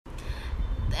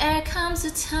There comes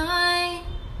a time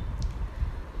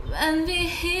when we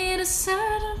hear a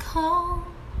certain call,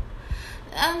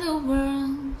 and the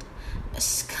world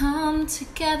must come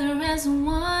together as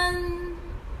one.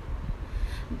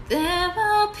 There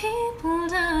are people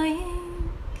dying,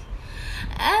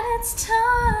 and it's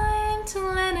time to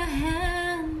lend a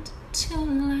hand to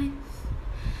life,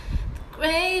 the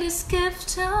greatest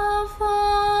gift of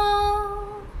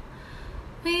all.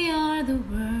 We are the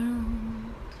world,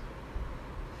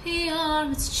 we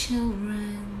are its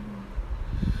children,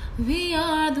 we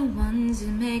are the ones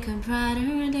who make a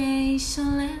brighter day, so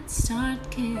let's start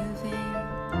giving.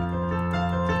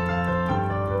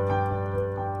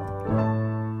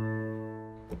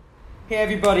 Hey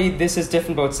everybody, this is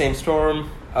Different Boat Same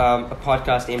Storm, a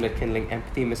podcast aimed at kindling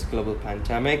empathy amidst a global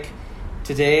pandemic.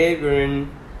 Today we're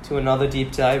into another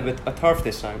deep dive with Atharv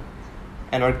this time.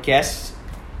 And our guest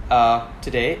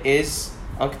today is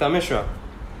Ankita Mishra.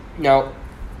 Now,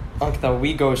 Ankita,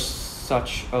 we go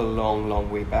such a long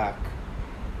way back.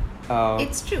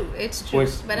 It's true.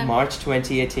 Was March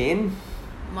 2018?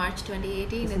 March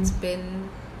 2018. Mm-hmm. It's been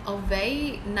a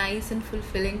very nice and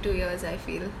fulfilling 2 years, I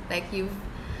feel. Like we've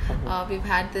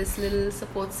had this little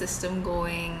support system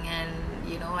going, and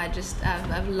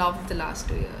I've loved the last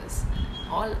 2 years.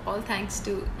 All thanks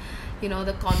to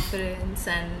the confidence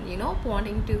and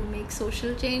wanting to make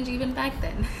social change even back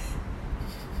then.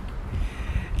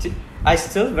 I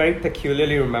still very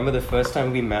peculiarly remember the first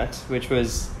time we met, which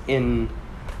was in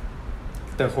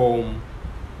the home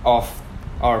of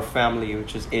our family,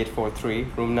 which is 843,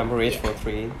 room number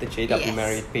 843, the JW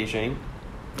Marriott Beijing.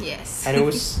 Yes. And it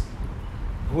was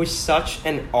such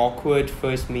an awkward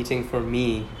first meeting for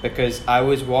me, because I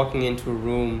was walking into a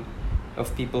room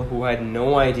of people who had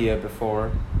no idea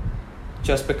before,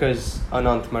 just because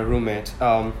Anant, my roommate,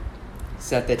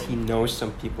 said that he knows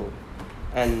some people.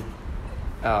 And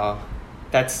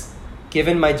that's,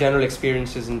 given my general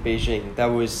experiences in Beijing, that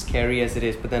was scary as it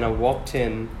is. But then I walked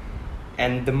in,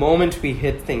 and the moment we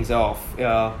hit things off,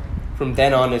 from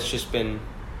then on it's been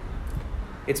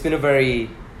a very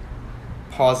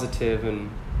positive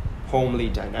and homely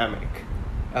dynamic.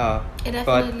 It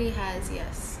definitely has,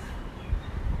 yes.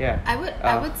 Yeah.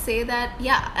 I would say that,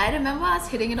 I remember us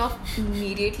hitting it off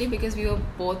immediately because we were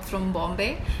both from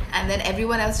Bombay, and then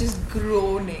everyone else just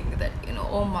groaning that,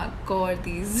 oh my god,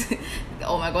 these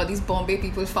Bombay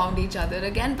people found each other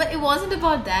again. But it wasn't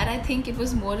about that. I think it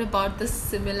was more about the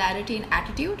similarity in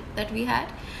attitude that we had.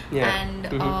 Yeah. And,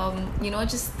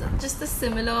 just the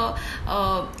similar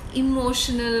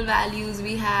emotional values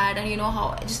we had, and,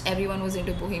 how just everyone was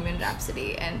into Bohemian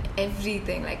Rhapsody and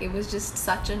everything. Like, it was just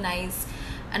such a nice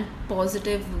and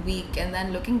positive week. And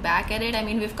then looking back at it, I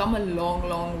mean, we've come a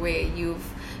long way. You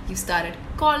started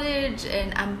college,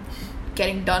 and I'm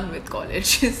getting done with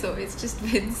college. So it's just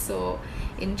been so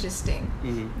interesting.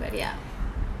 Mm-hmm. But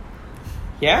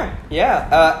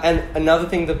and another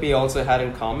thing that we also had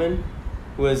in common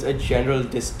was a general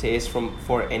distaste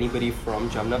for anybody from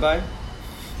Jamnabai.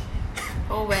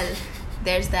 Oh well,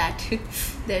 there's that.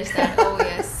 Oh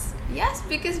yes,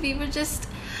 because we were just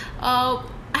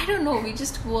I don't know, we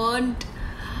just weren't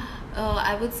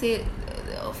I would say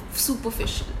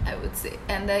superficial, I would say.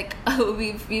 And like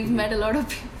we've met a lot of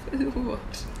people who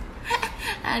weren't,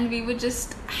 and we were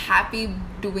just happy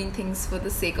doing things for the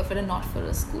sake of it and not for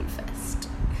a school fest.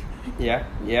 Yeah.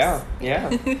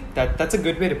 That's a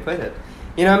good way to put it.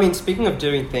 Speaking of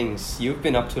doing things, you've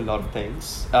been up to a lot of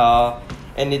things,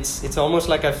 and it's almost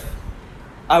like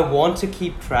I want to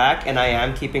keep track, and I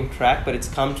am keeping track, but it's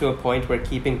come to a point where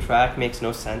keeping track makes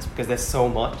no sense because there's so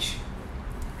much.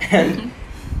 And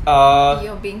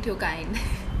you're being too kind.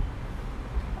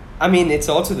 I mean, it's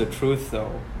also the truth,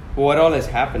 though. What all has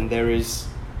happened? There is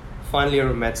final year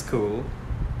of med school,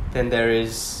 then there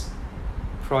is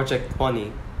Project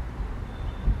Money,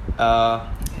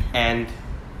 and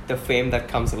the fame that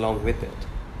comes along with it.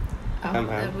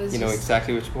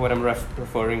 Exactly what I'm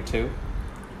referring to.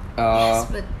 Yes,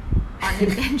 but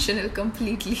unintentional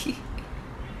completely.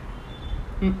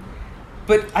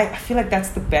 But I feel like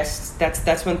that's the best.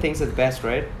 That's when things are the best,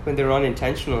 right? When they're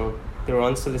unintentional, they're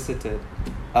unsolicited.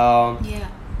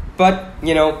 But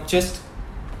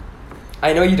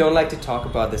I know you don't like to talk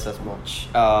about this as much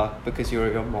because you're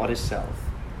your modest self.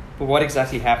 But what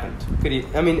exactly happened? Could you?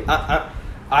 I mean,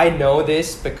 I know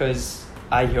this because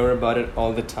I hear about it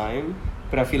all the time.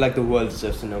 But I feel like the world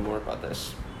deserves to know more about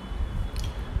this.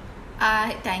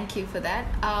 Thank you for that.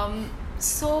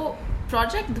 So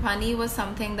Project Dhwani was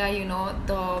something that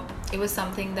it was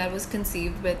something that was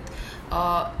conceived with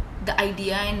the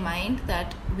idea in mind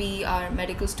that we are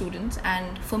medical students,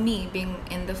 and for me, being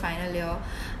in the final year,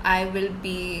 I will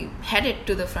be headed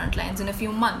to the front lines in a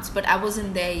few months, but I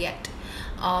wasn't there yet.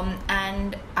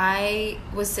 And I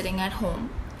was sitting at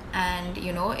home, and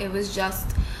it was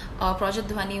just Project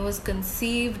Dhwani was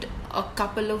conceived a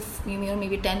couple of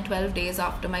maybe 10-12 days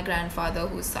after my grandfather,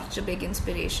 who's such a big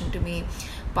inspiration to me,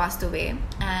 passed away.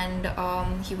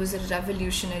 And he was a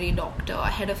revolutionary doctor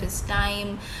ahead of his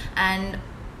time, and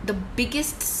the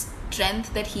biggest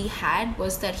strength that he had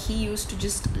was that he used to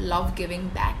just love giving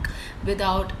back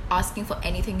without asking for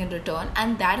anything in return.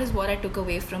 And that is what I took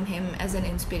away from him as an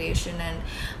inspiration,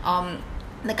 and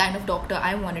the kind of doctor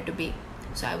I wanted to be.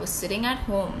 So I was sitting at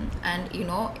home, and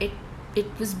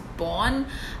it was born,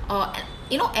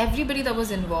 everybody that was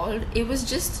involved, it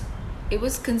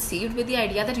was conceived with the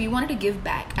idea that we wanted to give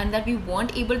back, and that we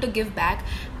weren't able to give back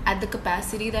at the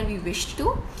capacity that we wished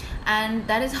to. And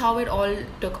that is how it all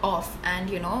took off. And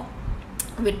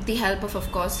with the help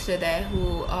of course, Hriday,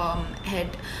 who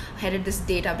headed this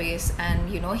database, and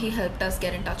he helped us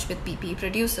get in touch with PP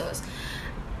producers.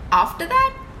 After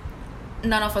that,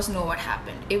 none of us know what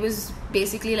happened. It was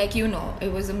basically like,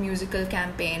 it was a musical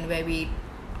campaign where we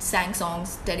sang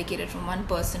songs dedicated from one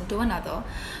person to another.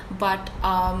 But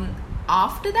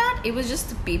after that, it was just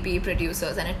the PP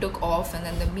producers, and it took off, and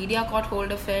then the media caught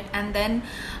hold of it. And then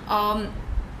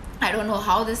I don't know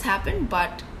how this happened,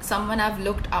 but someone I've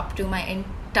looked up to my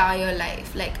entire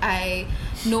life. Like, I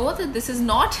know that this is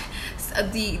not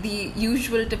the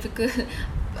usual typical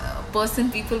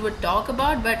person people would talk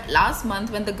about, but last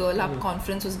month when the Girl Up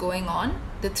conference was going on,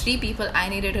 the three people I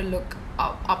needed to look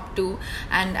up to,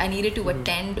 and I needed to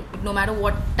attend, no matter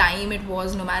what time it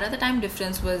was, no matter the time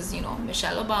difference, was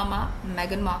Michelle Obama,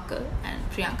 Meghan Markle, and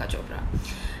Priyanka Chopra.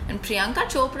 And Priyanka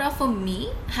Chopra for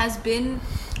me has been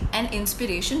an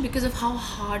inspiration because of how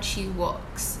hard she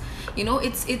works.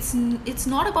 It's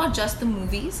not about just the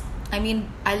movies. I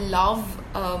mean, I love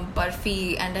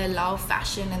Barfi, and I love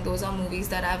fashion, and those are movies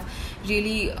that I've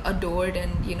really adored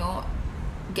and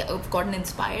gotten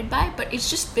inspired by. But it's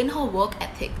just been her work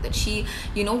ethic that she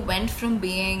went from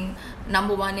being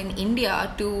number one in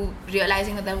India to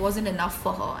realizing that wasn't enough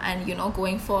for her, and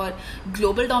going for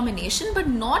global domination, but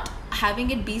not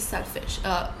having it be selfish.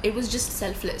 It was just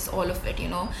selfless, all of it,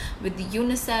 with the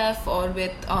UNICEF, or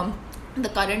with the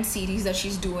current series that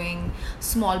she's doing,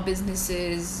 small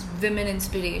businesses, women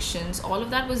inspirations, all of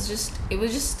that was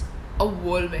just a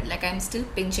whirlwind. Like, I'm still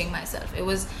pinching myself. It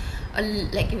was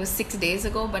 6 days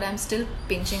ago, but I'm still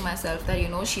pinching myself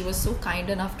that she was so kind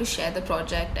enough to share the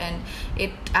project. And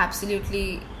it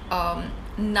absolutely,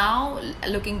 now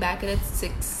looking back at it,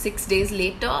 six days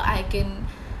later, I can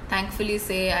thankfully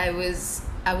say it was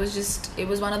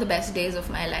one of the best days of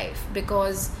my life,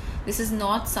 because this is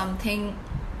not something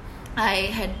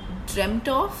I had dreamt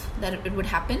of that it would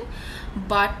happen,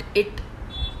 but it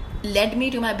led me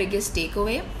to my biggest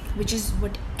takeaway, which is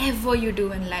whatever you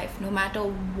do in life, no matter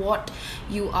what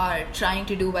you are trying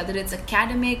to do, whether it's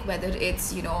academic, whether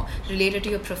it's related to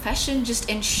your profession, just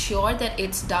ensure that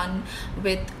it's done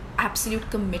with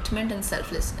absolute commitment and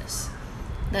selflessness.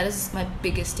 That is my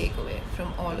biggest takeaway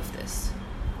from all of this.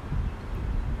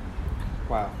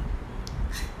 Wow.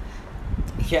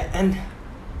 Yeah, and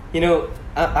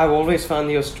I've always found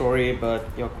your story about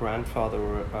your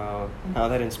grandfather, how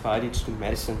that inspired you to do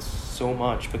medicine so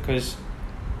much, because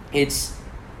it's,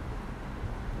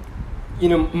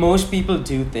 most people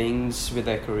do things with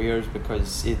their careers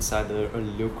because it's either a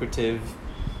lucrative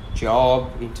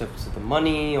job in terms of the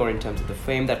money or in terms of the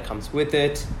fame that comes with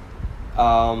it.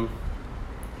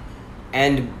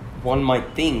 And one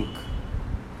might think,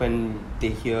 when they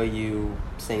hear you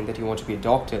saying that you want to be a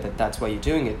doctor, that's why you're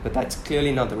doing it, but that's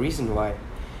clearly not the reason why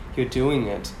you're doing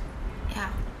it.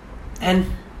 Yeah. And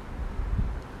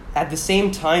at the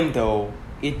same time, though,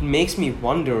 it makes me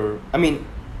wonder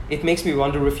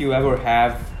if you ever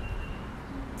have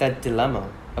that dilemma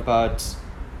about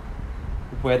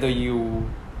whether you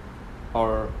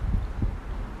are,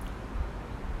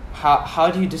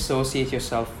 how do you dissociate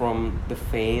yourself from the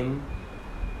fame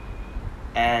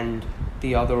and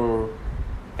the other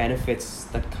benefits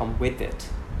that come with it,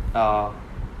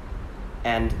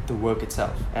 and the work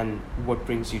itself, and what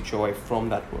brings you joy from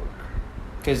that work,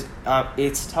 because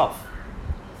it's tough,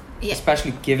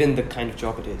 especially given the kind of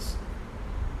job it is.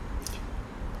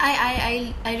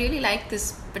 I really like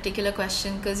this particular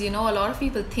question, because a lot of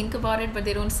people think about it but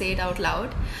they don't say it out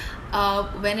loud.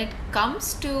 When it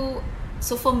comes to,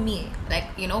 so for me,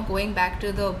 going back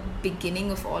to the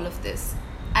beginning of all of this,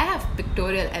 I have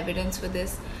pictorial evidence for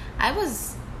this. I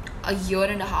was a year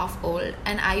and a half old,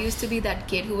 and I used to be that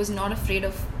kid who was not afraid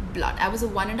of blood. I was a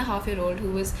 1.5-year-old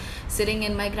who was sitting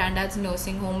in my granddad's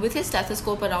nursing home with his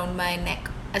stethoscope around my neck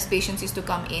as patients used to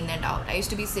come in and out. I used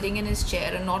to be sitting in his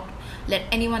chair and not let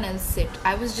anyone else sit.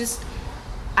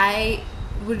 I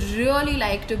would really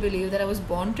like to believe that I was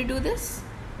born to do this.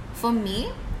 For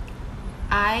me,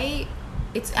 and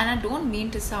I don't mean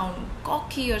to sound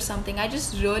cocky or something, I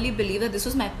just really believe that this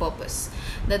was my purpose,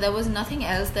 that there was nothing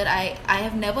else, that I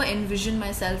have never envisioned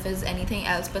myself as anything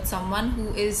else but someone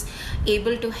who is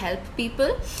able to help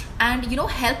people, and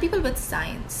help people with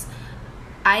science.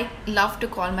 I love to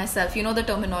call myself, the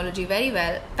terminology very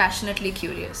well, passionately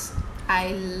curious.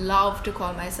 I love to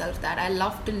call myself that. I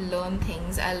love to learn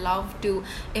things. I love to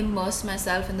immerse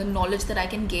myself in the knowledge that I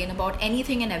can gain about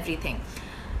anything and everything.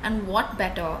 And what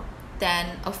better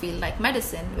than a field like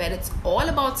medicine, where it's all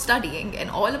about studying and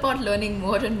all about learning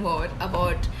more and more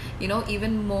about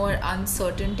even more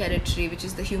uncertain territory, which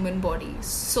is the human body.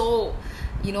 So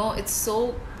it's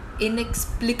so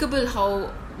inexplicable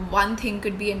how one thing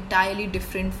could be entirely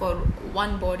different for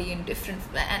one body and different,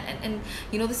 and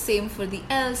the same for the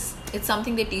else. It's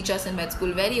something they teach us in med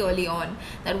school very early on,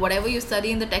 that whatever you study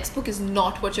in the textbook is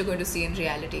not what you're going to see in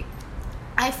reality.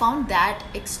 I found that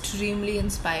extremely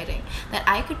inspiring, that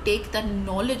I could take that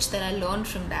knowledge that I learned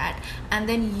from that and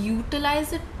then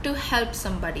utilize it to help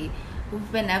somebody.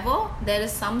 Whenever there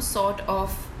is some sort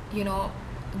of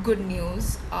good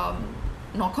news,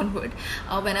 knock on wood,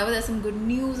 whenever there's some good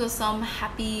news or some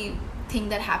happy thing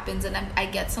that happens and I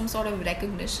get some sort of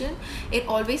recognition, it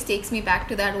always takes me back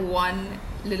to that one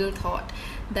little thought,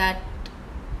 that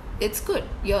it's good,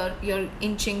 you're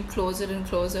inching closer and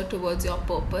closer towards your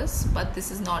purpose, but this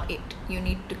is not it. You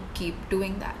need to keep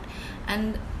doing that.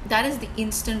 And that is the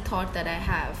instant thought that I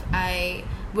have. I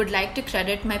would like to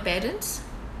credit my parents,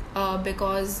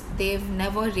 because they've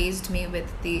never raised me with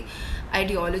the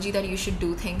ideology that you should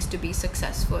do things to be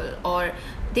successful, or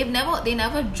they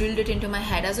never drilled it into my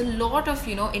head, as a lot of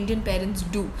Indian parents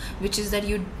do, which is that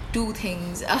you do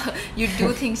things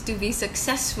to be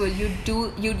successful.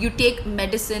 You take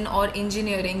medicine or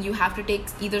engineering, you have to take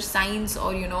either science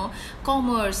or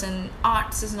commerce, and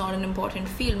arts is not an important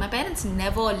field. My parents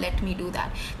never let me do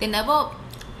that. They never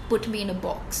put me in a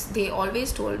box. They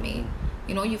always told me,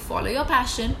 you follow your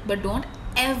passion, but don't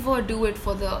ever do it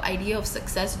for the idea of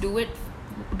success.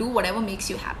 Do whatever makes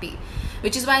you happy.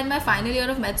 Which is why in my final year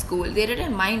of med school, they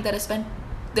didn't mind that I spent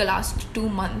the last 2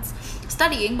 months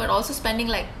studying, but also spending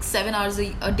like 7 hours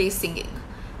a day singing.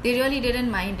 They really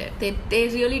didn't mind it. They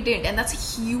really didn't. And that's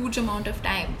a huge amount of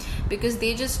time, because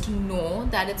they just know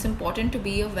that it's important to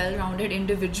be a well-rounded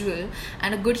individual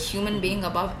and a good human being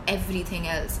above everything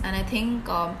else. And I think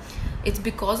it's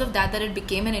because of that it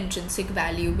became an intrinsic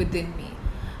value within me.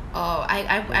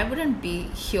 I wouldn't be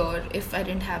here if I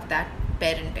didn't have that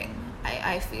parenting,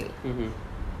 I feel. Mm-hmm.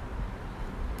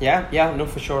 Yeah, no,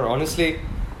 for sure. Honestly,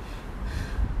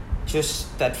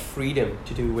 just that freedom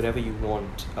to do whatever you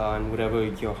want and whatever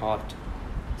your heart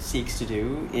seeks to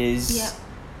do is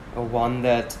one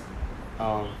that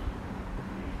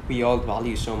we all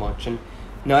value so much, and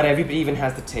not everybody even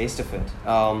has the taste of it,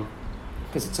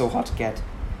 because it's so hard to get.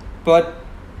 But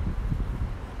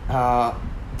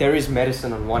there is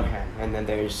medicine on one hand, and then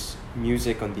there's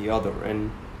music on the other,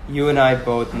 and you and I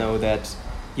both know that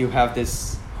you have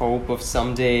this hope of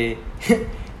someday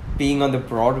being on the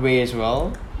Broadway as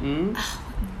well.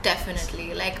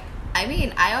 Definitely.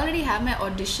 I already have my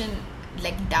audition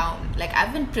down.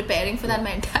 I've been preparing for that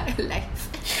my entire life.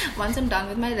 Once I'm done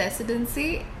with my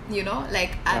residency,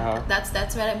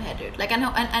 that's where I'm headed.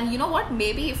 And you know what?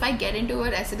 Maybe if I get into a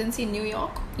residency in New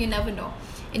York, you never know.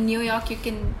 In New York, you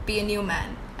can be a new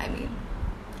man.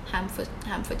 Ham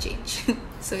for change.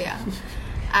 So yeah.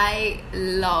 I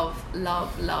love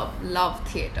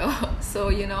theatre. So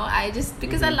I just,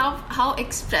 because I love how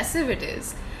expressive it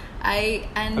is.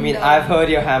 I've heard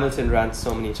your Hamilton rant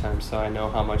so many times, so I know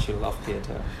how much you love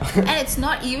theatre. And it's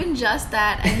not even just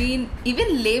that.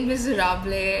 Even Les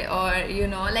Miserables, or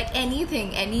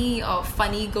anything, any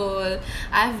funny girl,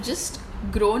 I've just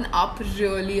grown up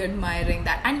really admiring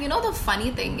that. And the funny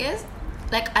thing is,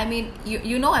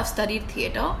 I've studied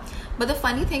theatre, but the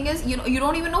funny thing is, you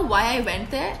don't even know why I went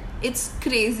there. It's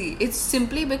crazy. It's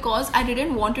simply because I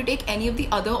didn't want to take any of the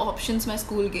other options my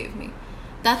school gave me.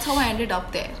 That's how I ended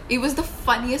up there. It was the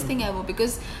funniest thing ever,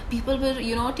 because people were,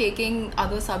 taking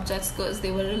other subjects because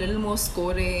they were a little more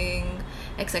scoring,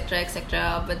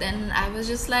 etc. But then I was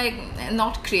just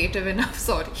not creative enough.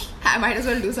 Sorry, I might as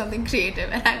well do something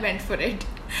creative, and I went for it.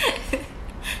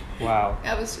 Wow.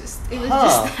 It was just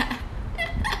that.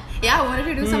 Yeah, I wanted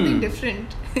to do something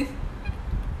different.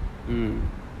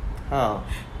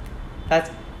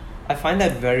 I find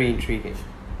that very intriguing.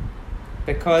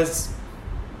 because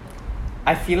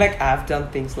I feel like I've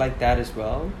done things like that as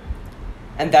well.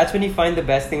 And that's when you find the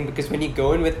best thing, because when you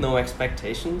go in with no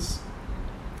expectations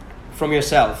from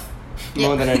yourself,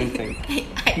 more than anything,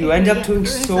 you end up doing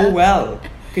so well,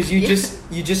 because you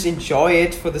just enjoy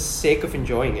it for the sake of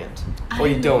enjoying it, or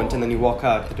you don't, and then you walk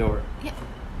out the door. Yeah.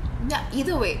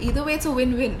 Either way, it's a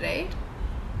win-win, right?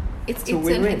 It's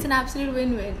an absolute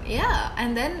win-win. Yeah.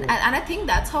 And then and I think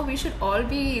that's how we should all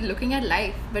be looking at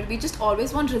life. But we just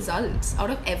always want results out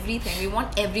of everything. We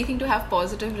want everything to have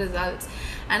positive results,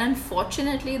 and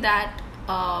unfortunately that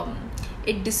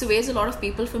it dissuades a lot of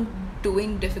people from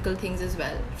doing difficult things as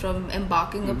well, from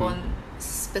embarking upon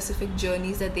specific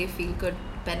journeys that they feel could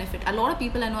benefit. A lot of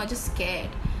people I know are just scared.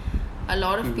 A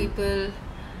lot of people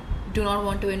do not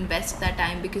want to invest that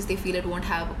time because they feel it won't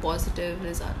have a positive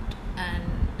result. And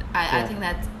I think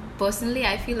that personally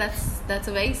I feel that's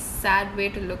a very sad way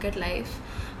to look at life,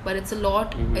 but it's a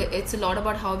lot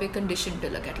about how we're conditioned to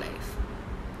look at life.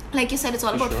 Like you said, it's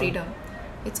all about freedom.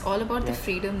 It's all about the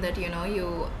freedom that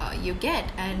you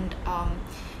get, and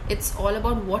it's all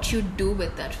about what you do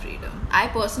with that freedom. I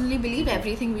personally believe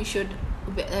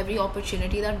every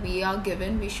opportunity that we are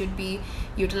given, we should be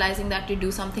utilizing that to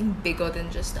do something bigger than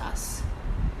just us.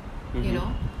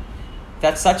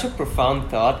 That's such a profound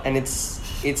thought, and it's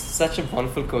such a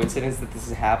wonderful coincidence that this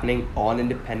is happening on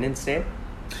Independence Day.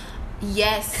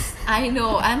 Yes, I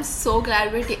know. I'm so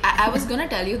glad I was gonna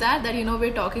tell you that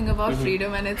we're talking about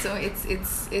freedom, and it's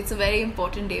a very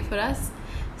important day for us.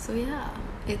 So yeah,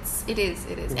 it is.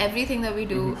 Everything that we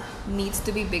do needs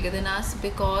to be bigger than us,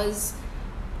 because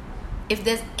if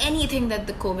there's anything that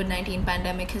the COVID-19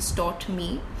 pandemic has taught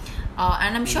me,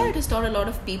 and I'm sure it has taught a lot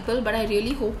of people, but I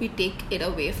really hope we take it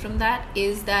away from that,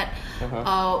 is that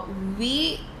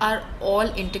we are all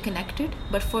interconnected,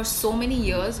 but for so many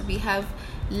years we have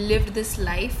lived this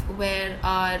life where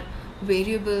our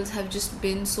variables have just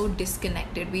been so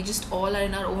disconnected. We just all are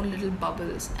in our own little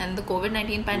bubbles, and the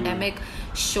COVID-19 pandemic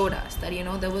showed us that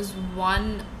there was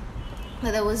one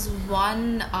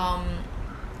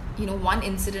one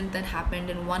incident that happened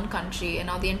in one country, and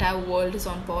now the entire world is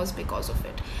on pause because of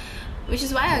it. Which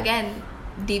is why, again,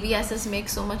 DVSS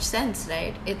makes so much sense,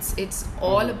 right? It's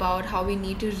all about how we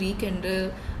need to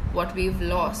rekindle what we've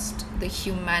lost, the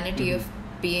humanity of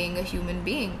being a human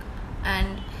being.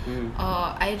 And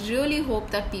I really hope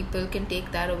that people can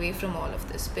take that away from all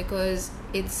of this, because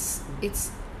it's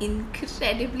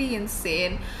incredibly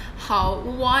insane how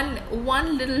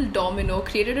one little domino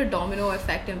created a domino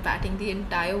effect impacting the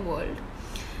entire world.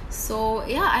 So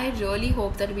yeah, I really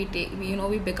hope that we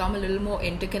become a little more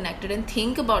interconnected and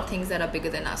think about things that are bigger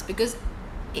than us, because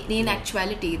in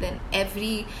actuality, then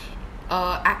every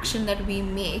action that we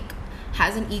make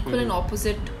has an equal and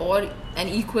opposite, or an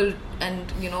equal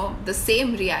and the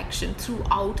same reaction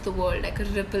throughout the world, like a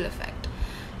ripple effect.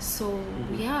 So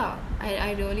yeah,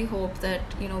 I really hope that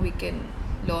we can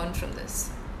learn from this.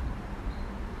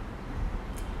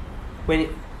 When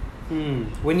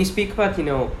you speak about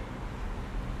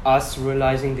us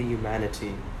realizing the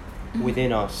humanity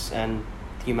within us and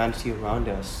the humanity around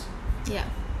us,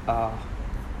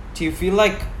 do you feel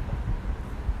like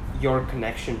your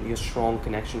strong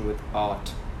connection with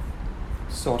art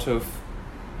sort of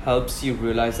helps you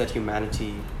realize that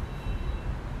humanity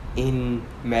in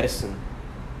medicine,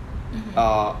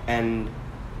 and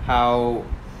how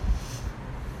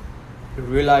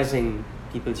realizing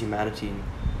people's humanity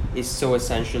is so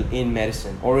essential in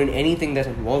medicine or in anything that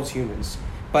involves humans,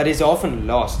 but is often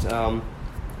lost?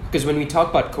 Because when we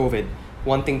talk about COVID,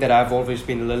 one thing that I've always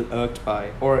been a little irked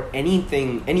by, or any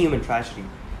human tragedy,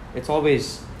 it's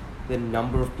always the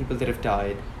number of people that have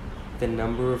died, the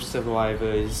number of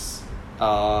survivors,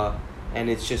 and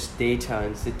it's just data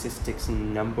and statistics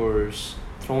and numbers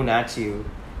thrown at you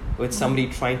with somebody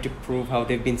trying to prove how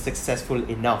they've been successful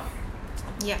enough.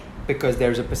 Yeah. Because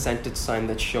there's a percentage sign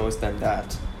that shows them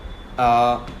that.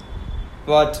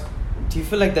 But do you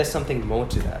feel like there's something more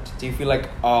to that? Do you feel like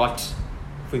art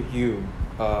for you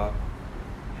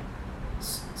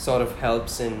sort of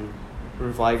helps in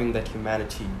reviving that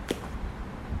humanity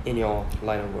in your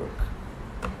line of work?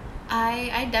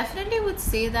 I definitely would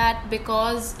say that,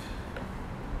 because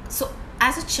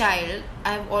as a child,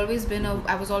 I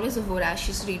was always a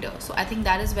voracious reader. So I think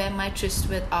that is where my tryst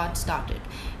with art started.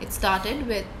 It started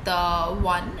with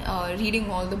reading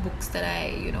all the books that I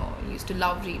used to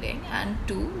love reading, and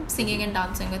two, singing and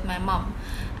dancing with my mom.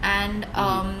 And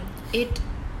it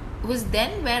was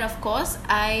then where, of course,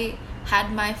 I had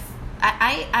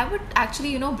I would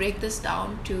actually break this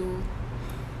down to,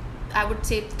 I would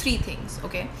say, three things.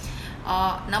 Okay.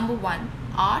 Number one,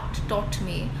 art taught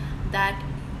me that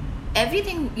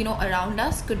everything, around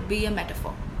us could be a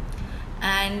metaphor.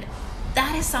 And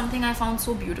that is something I found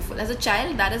so beautiful. As a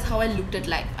child, that is how I looked at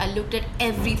life. I looked at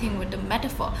everything with a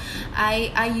metaphor.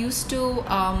 I used to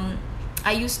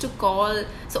call.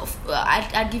 So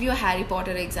I'd give you a Harry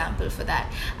Potter example for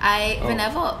that.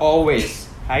 Whenever Always.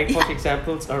 Harry Potter Yeah.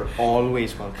 examples are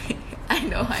always welcome. I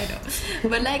know.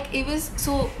 But like, it was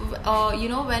so,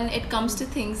 when it comes to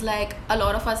things like, a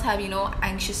lot of us have,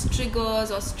 anxious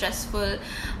triggers or stressful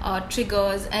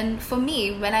triggers. And for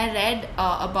me, when I read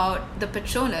about the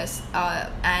Patronus,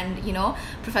 and,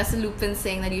 Professor Lupin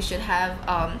saying that you should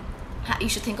have, you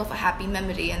should think of a happy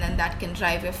memory, and then that can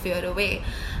drive your fear away.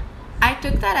 I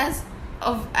took that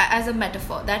as a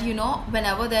metaphor that,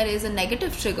 whenever there is a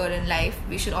negative trigger in life,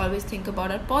 we should always think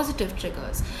about our positive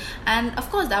triggers. And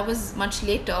of course, that was much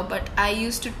later, but I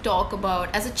used to talk about,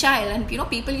 as a child, and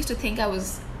people used to think I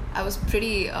was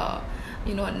pretty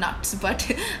nuts,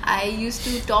 but I used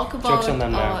to talk about Jokes on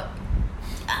them now.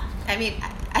 I mean,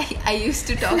 I used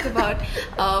to talk about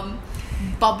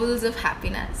bubbles of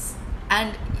happiness.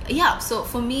 And yeah, so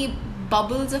for me,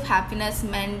 bubbles of happiness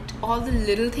meant all the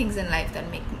little things in life that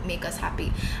make us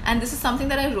happy. And this is something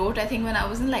that I wrote, I think, when I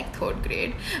was in like 3rd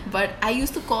grade. But I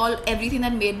used to call everything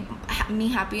that made me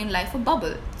happy in life a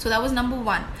bubble. So that was number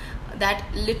one. That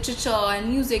literature and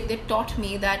music, they taught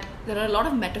me that there are a lot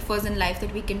of metaphors in life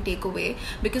that we can take away,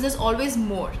 because there's always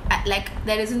more. Like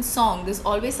there is in song, there's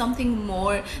always something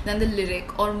more than the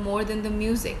lyric or more than the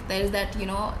music. There is that,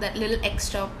 that little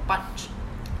extra punch.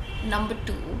 Number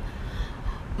two,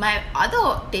 my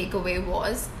other takeaway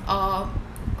was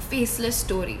faceless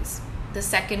stories, the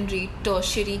secondary,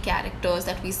 tertiary characters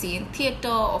that we see in theatre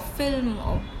or film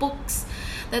or books.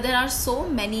 That there are so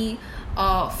many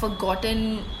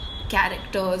forgotten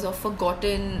characters or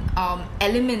forgotten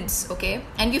elements, okay?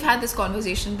 And we've had this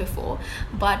conversation before,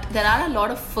 but there are a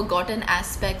lot of forgotten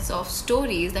aspects of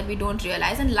stories that we don't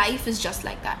realize, and life is just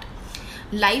like that.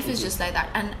 Life is just like that.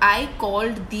 And I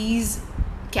called these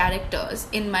characters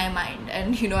in my mind,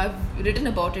 and I've written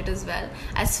about it as well,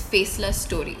 as faceless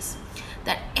stories.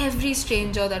 That every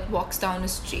stranger that walks down a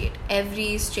street,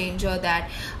 every stranger that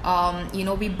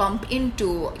we bump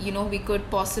into, we could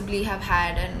possibly have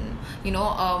had, and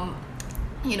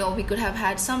we could have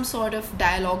had some sort of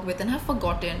dialogue with and have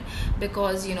forgotten,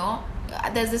 because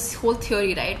there's this whole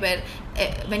theory, right, where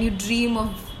when you dream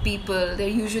of people, they're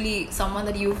usually someone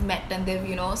that you've met and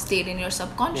they've stayed in your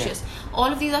subconscious. All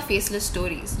of these are faceless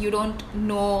stories. You don't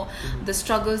know the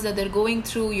struggles that they're going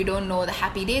through, you don't know the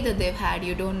happy day that they've had,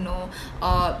 you don't know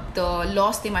the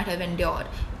loss they might have endured.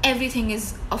 Everything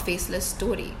is a faceless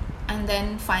story. And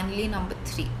then finally, number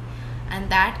 3,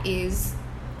 and that is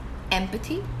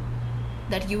empathy,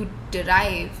 that you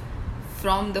derive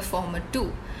from the former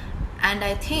 2. And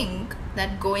I think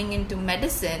that going into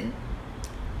medicine,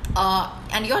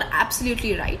 and you're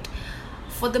absolutely right,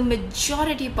 for the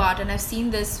majority part, and I've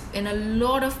seen this in a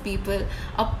lot of people,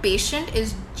 a patient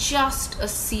is just a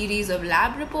series of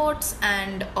lab reports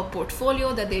and a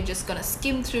portfolio that they're just gonna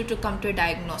skim through to come to a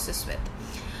diagnosis with.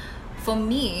 For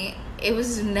me, it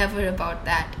was never about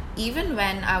that. Even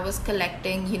when I was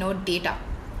collecting, data,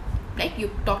 like you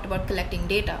talked about collecting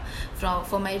data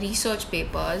for my research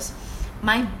papers,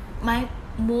 my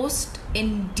most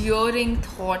enduring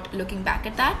thought looking back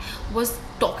at that was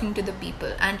talking to the people.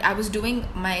 And I was doing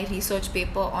my research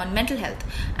paper on mental health,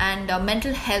 and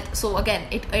mental health, so again,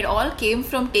 it all came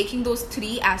from taking those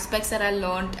 3 aspects that I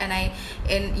learned and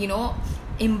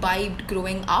imbibed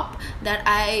growing up, that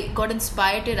I got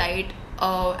inspired to write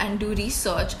and do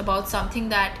research about something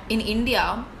that in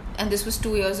India, and this was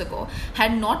 2 years ago,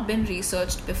 had not been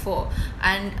researched before,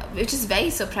 and which is very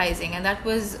surprising. And that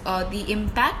was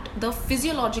the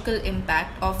physiological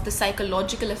impact of the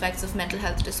psychological effects of mental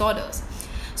health disorders.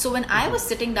 So when I was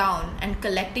sitting down and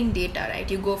collecting data, right,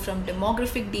 you go from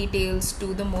demographic details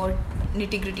to the more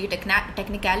nitty-gritty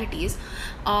technicalities,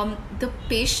 the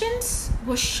patients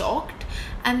were shocked,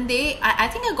 and I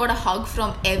think I got a hug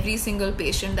from every single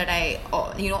patient that I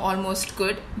almost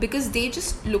could, because they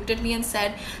just looked at me and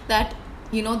said that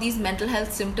these mental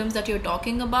health symptoms that you're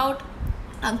talking about,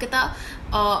 Ankita,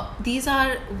 these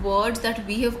are words that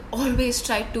we have always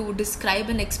tried to describe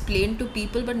and explain to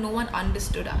people, but no one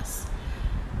understood us.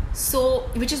 So,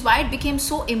 which is why it became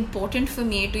so important for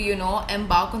me to,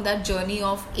 embark on that journey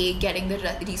of getting the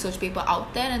research paper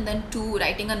out there, and then 2,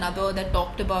 writing another that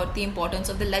talked about the importance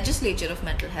of the legislature of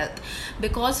mental health.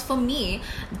 Because for me,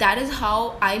 that is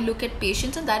how I look at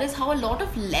patients, and that is how a lot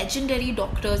of legendary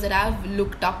doctors that I've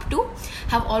looked up to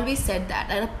have always said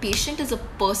that a patient is a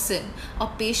person. A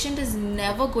patient is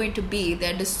never going to be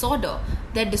their disorder.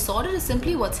 Their disorder is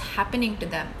simply what's happening to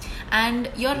them. And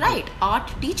you're right, art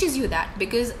teaches you that,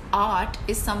 because art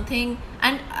is something,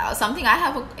 and something I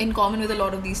have in common with a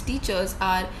lot of these teachers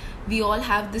are, we all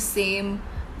have the same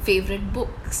favorite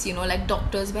books, like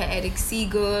Doctors by Eric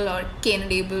Siegel or Cain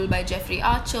and Abel by Jeffrey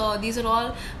Archer. These are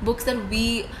all books that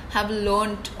we have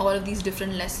learned all of these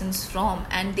different lessons from,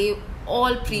 and they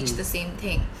all preach the same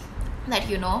thing, that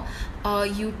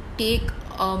you take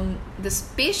this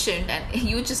patient and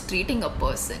you're just treating a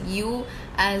person. You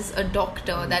as a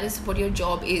doctor, that is what your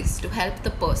job is, to help the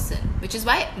person, which is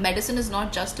why medicine is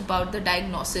not just about the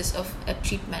diagnosis of a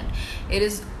treatment. It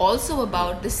is also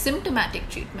about the symptomatic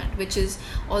treatment, which is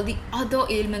all the other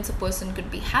ailments a person could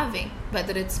be having,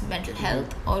 whether it's mental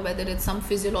health or whether it's some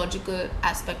physiological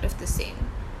aspect of the same.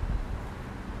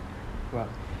 Wow.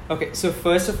 Okay, so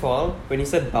first of all, when you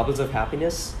said bubbles of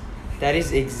happiness, that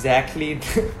is exactly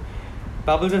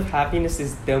bubbles of happiness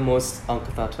is the most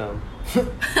Ankatha term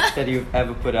that you've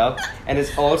ever put up, and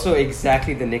it's also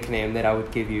exactly the nickname that I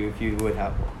would give you if you would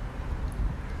have one.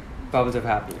 Bubbles of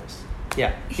happiness.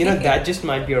 Yeah, that just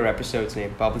might be our episode's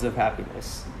name, Bubbles of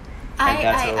Happiness, and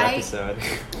that's our episode.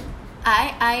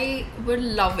 I would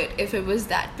love it if it was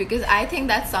that, because I think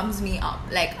that sums me up.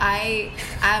 Like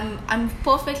I'm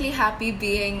perfectly happy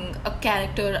being a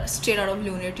character straight out of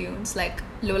Looney Tunes. Like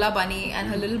Lola Bunny and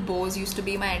her little bows used to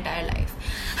be my entire life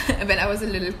when I was a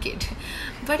little kid.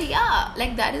 But yeah,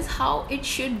 like that is how it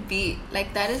should be.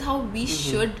 Like that is how we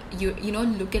should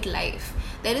look at life.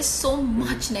 There is so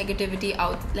much negativity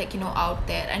out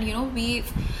there, and we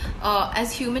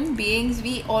as human beings,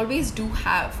 we always do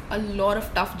have a lot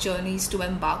of tough journeys to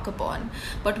embark upon.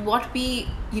 But what we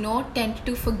tend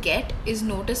to forget is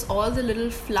notice all the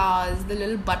little flowers, the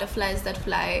little butterflies that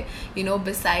fly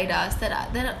beside us,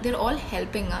 they're all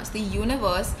helping us. The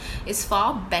universe is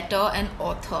far better an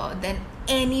author than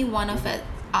any one of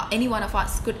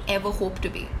us could ever hope to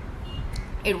be.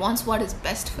 It wants what is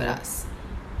best for us.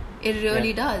 It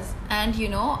really does. And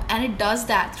and it does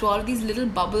that through all of these little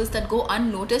bubbles that go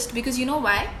unnoticed, because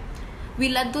why? We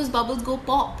let those bubbles go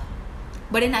pop.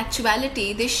 But in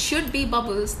actuality, they should be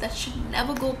bubbles that should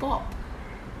never go pop.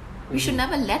 We should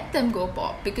never let them go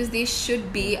pop, because they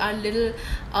should be our little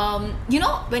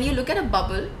when you look at a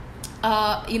bubble,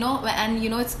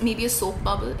 it's maybe a soap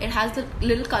bubble. It has the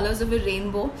little colors of a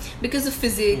rainbow because of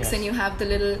physics, and you have the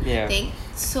little thing.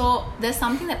 So there's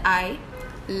something that I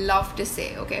love to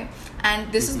say, okay,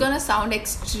 and this is gonna sound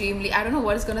extremely, I don't know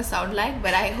what it's gonna sound like,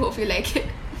 but I hope you like it.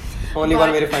 One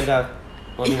way to find out.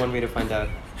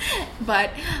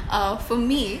 But for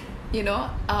me,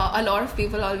 a lot of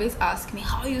people always ask me,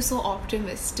 how are you so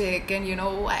optimistic, and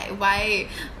why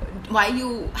are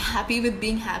you happy with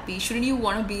being happy? Shouldn't you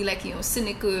want to be like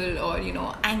cynical or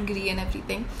angry and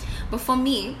everything? But for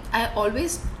me, I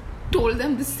always told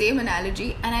them the same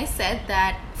analogy, and I said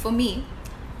that for me,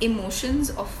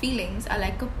 emotions or feelings are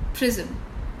like a prism,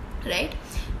 right?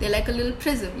 They're like a little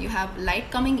prism. You have light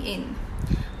coming in,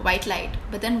 white light,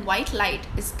 but then white light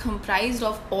is comprised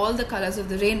of all the colors of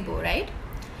the rainbow, right?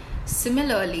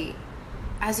 Similarly,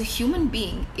 as a human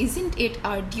being, isn't it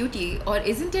our duty, or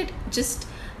isn't it just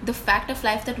the fact of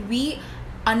life, that we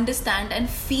understand and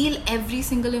feel every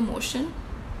single emotion?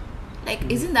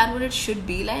 Like, isn't that what it should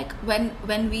be like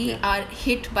when we are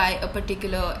hit by a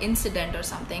particular incident or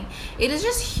something? It is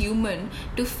just human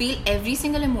to feel every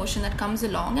single emotion that comes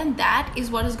along, and that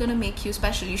is what is going to make you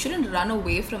special. You shouldn't run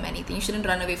away from anything. You shouldn't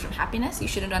run away from happiness. You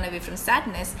shouldn't run away from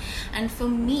sadness. And for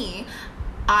me,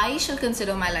 I shall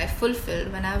consider my life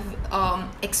fulfilled when I've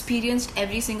experienced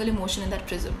every single emotion in that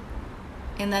prism,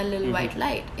 in that little white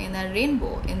light, in that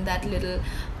rainbow, in that little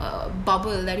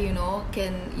bubble that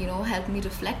can help me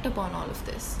reflect upon all of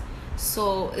this.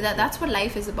 So that's what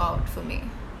life is about for me.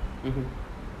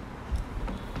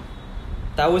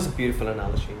 That was a beautiful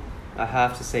analogy, I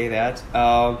have to say that.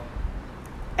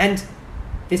 And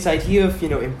this idea of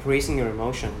embracing your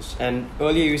emotions, and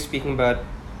earlier you were speaking about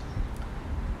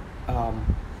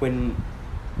when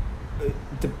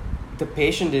the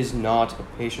patient is not a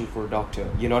patient for a doctor.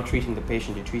 You're not treating the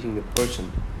patient, you're treating the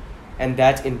person. And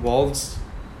that involves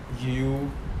you,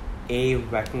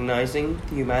 recognizing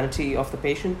the humanity of the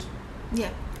patient. Yeah.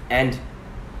 And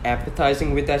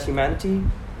empathizing with that humanity,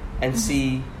 and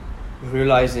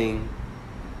realizing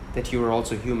that you are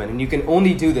also human. And you can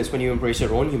only do this when you embrace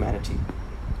your own humanity.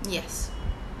 Yes.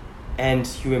 And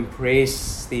you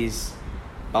embrace these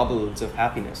bubbles of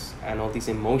happiness and all these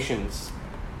emotions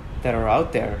that are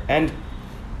out there. And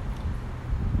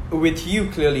with you,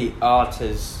 clearly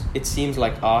it seems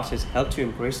like art has helped you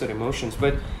embrace their emotions.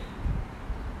 But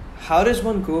how do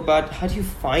you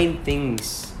find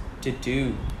things to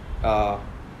do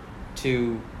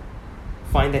to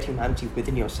find that humanity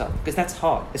within yourself, because that's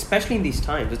hard, especially in these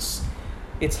times.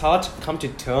 It's hard to come to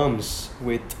terms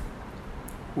with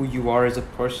who you are as a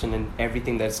person and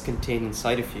everything that's contained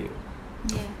inside of you.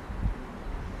 Yeah.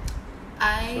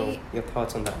 So your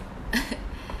thoughts on that?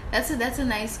 That's a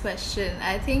nice question.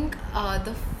 I think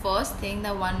the first thing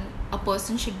that a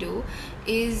person should do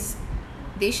is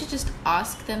they should just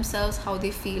ask themselves how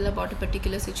they feel about a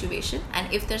particular situation,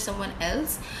 and if there's someone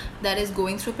else that is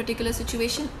going through a particular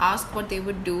situation, ask what they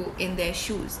would do in their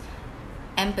shoes.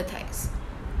 Empathize.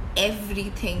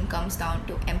 Everything comes down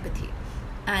to empathy,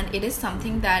 and it is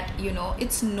something that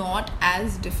it's not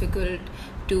as difficult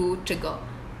to trigger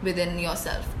within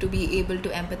yourself to be able to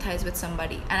empathize with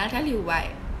somebody. And I'll tell you why.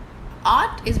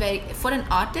 Art is for an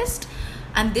artist,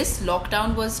 and this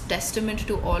lockdown was testament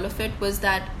to all of it, was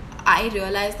that I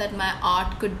realized that my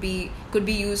art could be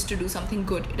used to do something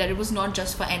good, that it was not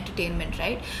just for entertainment,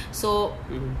 right? So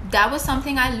that was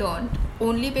something I learned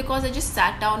only because I just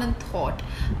sat down and thought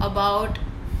about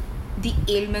the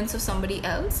ailments of somebody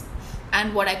else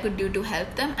and what I could do to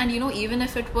help them. And even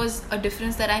if it was a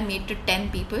difference that I made to 10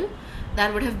 people,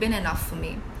 that would have been enough for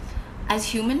me. As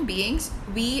human beings,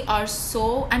 we are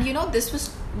so, and this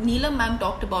was Neelam ma'am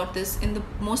talked about this in the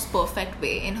most perfect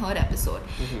way in her episode.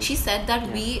 She said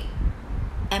that we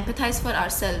empathize for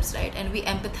ourselves, right? And we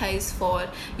empathize for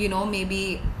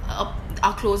maybe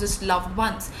our closest loved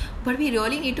ones, but we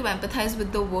really need to empathize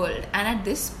with the world. And at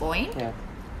this point,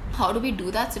 how do we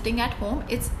do that sitting at home?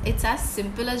 It's as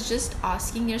simple as just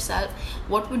asking yourself,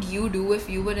 what would you do if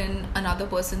you were in another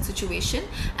person's situation,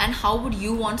 and how would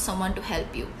you want someone to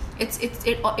help you?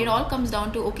 It all comes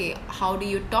down to, okay, how do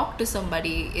you talk to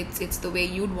somebody? It's the way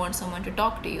you'd want someone to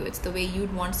talk to you. It's the way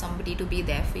you'd want somebody to be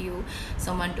there for you,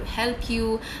 someone to help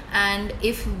you. And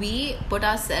if we put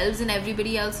ourselves in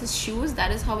everybody else's shoes,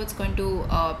 that is how it's going to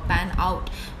pan out.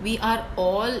 We are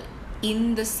all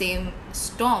in the same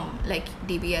storm, like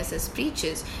DBSS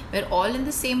preaches. We're all in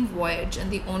the same voyage, and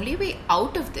the only way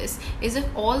out of this is if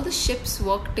all the ships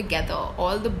work together,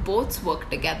 all the boats work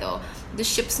together. The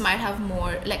ships might have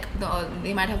more,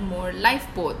 they might have more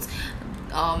lifeboats.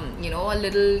 A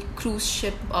little cruise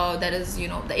ship that is,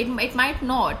 it might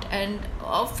not, and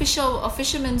a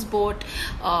fisherman's boat,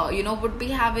 would be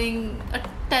having a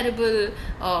terrible,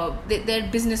 their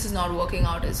business is not working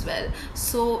out as well.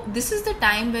 So this is the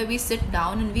time where we sit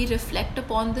down and we reflect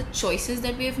upon the choices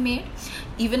that we have made,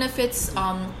 even if it's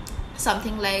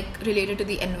something like related to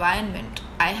the environment.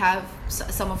 I have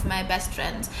some of my best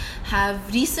friends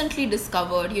have recently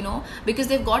discovered, because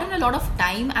they've gotten a lot of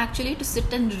time actually to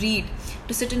sit and read,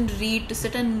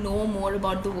 to know more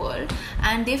about the world.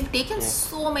 And they've taken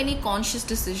so many conscious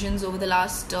decisions over the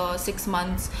last 6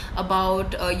 months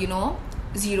about,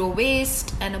 zero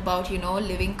waste, and about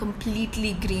living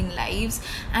completely green lives.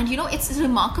 And it's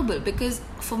remarkable, because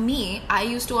for me, I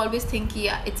used to always think,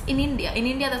 it's in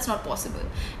India that's not possible,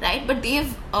 right? But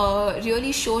they've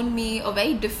really shown me a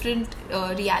very different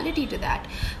reality to that.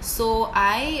 So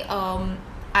I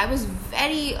was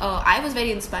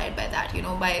very inspired by that,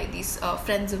 by these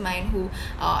friends of mine who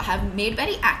have made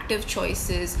very active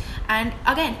choices. And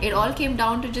again, it all came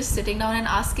down to just sitting down and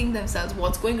asking themselves,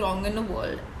 what's going wrong in the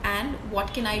world, and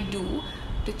what can I do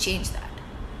to change that?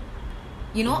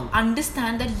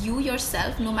 Understand that you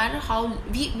yourself, no matter how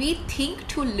we think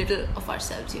too little of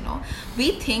ourselves.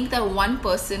 We think that one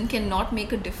person cannot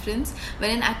make a difference,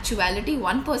 when in actuality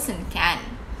one person can.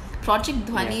 Project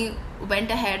Dhwani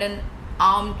went ahead and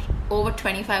armed over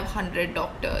 2,500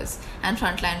 doctors and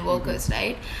frontline workers,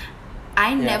 right?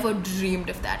 I never dreamed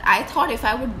of that. I thought if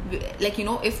I would,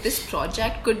 if this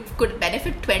project could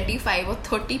benefit 25 or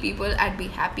 30 people, I'd be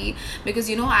happy. Because,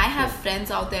 I have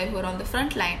friends out there who are on the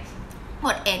front line,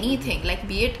 or anything,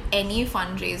 be it any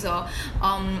fundraiser.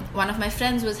 One of my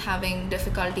friends was having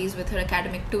difficulties with her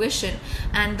academic tuition,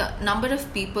 and the number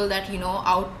of people that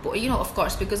of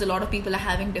course, because a lot of people are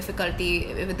having difficulty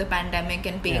with the pandemic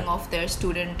and paying off their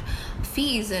student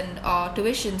fees and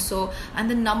tuition. So, and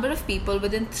the number of people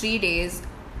within 3 days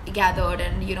gathered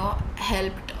and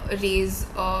helped raise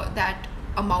that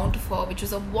amount for, which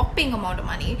was a whopping amount of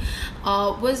money,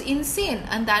 was insane.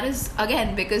 And that is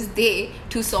again because they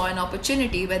too saw an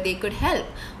opportunity where they could help.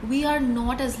 We are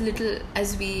not as little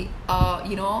as we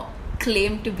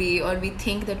claim to be, or we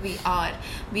think that we are.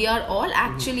 We are all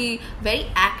actually very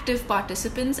active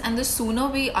participants, and the sooner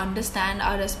we understand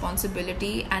our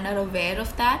responsibility and are aware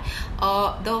of that,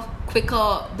 the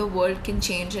quicker the world can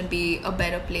change and be a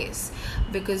better place.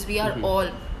 Because we are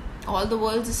all the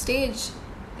world's a stage.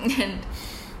 And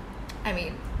I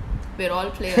mean, we're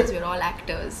all players, we're all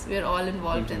actors, we're all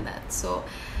involved in that. So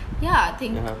Yeah, I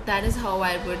think Uh-huh. that is how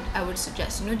I would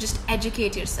suggest, just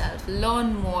educate yourself,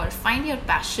 learn more, find your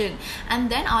passion, and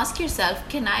then ask yourself,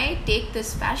 can I take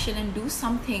this passion and do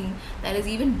something that is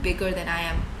even bigger than I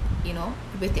am,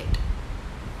 with it.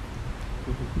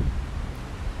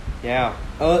 Yeah.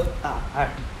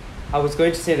 I was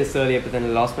going to say this earlier, but then I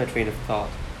lost my train of thought.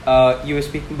 You were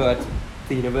speaking about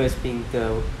the universe being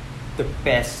the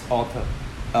best author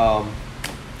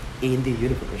in the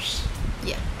universe,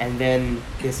 Yeah. and then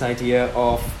this idea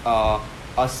of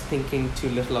us thinking too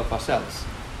little of ourselves.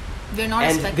 We're not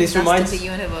And expecting this dust reminds- of the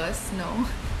universe, no.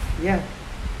 Yeah,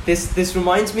 this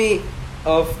reminds me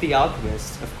of The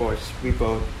Alchemist. Of course,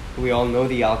 we all know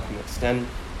The Alchemist, and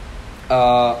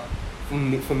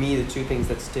for me, the two things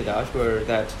that stood out were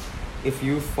that if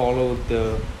you follow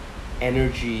the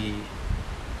energy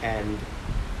and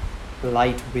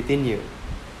light within you,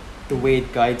 the way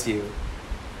it guides you,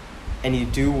 and you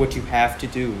do what you have to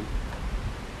do,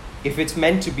 if it's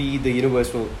meant to be, the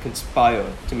universe will conspire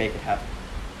to make it happen.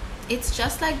 It's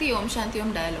just like the Om Shanti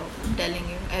Om dialogue. I'm telling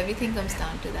you, everything comes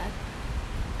down to that.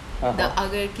 Uh-huh. The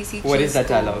अगर किसी What cheese is that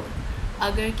को- dialogue?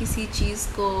 अगर किसी चीज़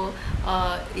को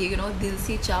दिल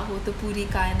से चाहो तो पूरी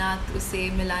कायनात उसे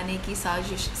मिलाने की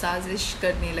साजिश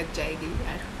करने लग जाएगी.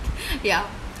 Yeah,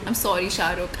 I'm sorry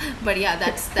Shahrukh, but yeah,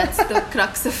 that's the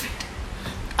crux of it.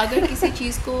 अगर किसी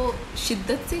चीज़ को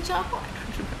शिद्दत से चाहो, I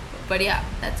don't remember. But yeah,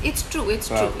 it's true.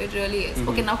 Wow. It really is. Mhm,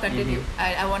 Okay, now continue.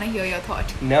 mhm. I want to hear your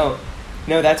thought.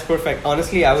 No, that's perfect.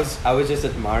 Honestly, I was just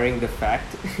admiring the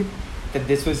fact that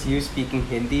this was you speaking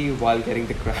Hindi while getting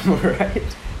the grammar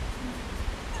right.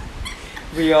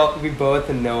 We both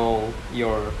know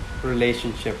your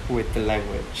relationship with the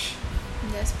language.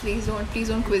 Yes, please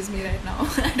don't quiz me right now.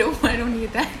 I don't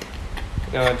need that.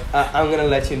 No, I'm gonna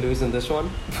let you lose on this one,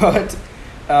 but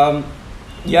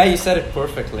yeah, you said it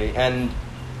perfectly. And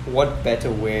what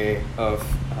better way of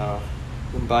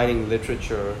combining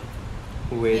literature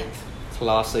with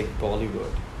classic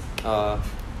Bollywood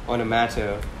on a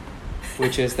matter,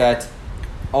 which is that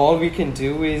all we can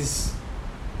do is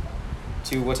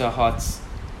do what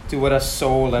our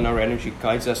soul and our energy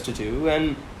guides us to do,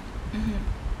 and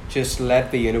just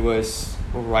let the universe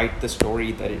write the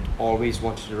story that it always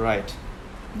wanted to write.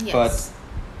 Yes.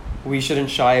 But we shouldn't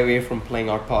shy away from playing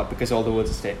our part because all the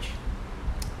world's a stage.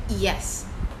 Yes,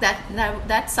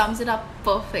 that sums it up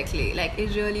perfectly. Like,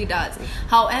 it really does.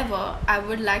 However, I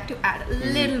would like to add a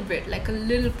little bit, like a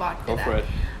little part to Go that. for it.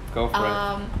 Go for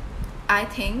it. I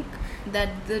think that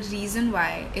the reason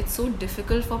why it's so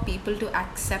difficult for people to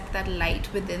accept that light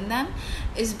within them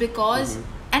is because,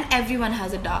 and everyone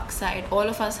has a dark side. All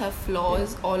of us have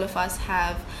flaws. All of us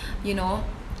have,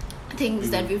 things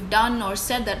that we've done or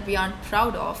said that we aren't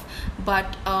proud of.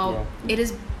 But it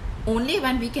is only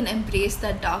when we can embrace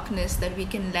that darkness that we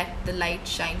can let the light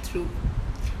shine through.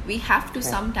 We have to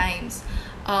sometimes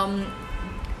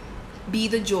be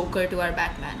the Joker to our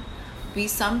Batman. We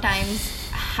sometimes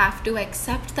have to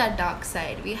accept that dark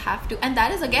side. We have to, and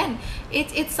that is, again,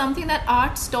 it's something that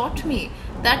arts taught me,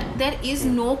 that there is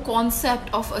no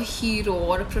concept of a hero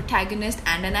or a protagonist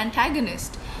and an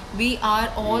antagonist. We are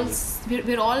all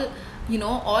we're all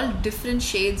all different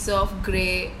shades of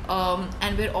gray,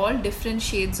 and we're all different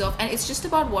shades of, and it's just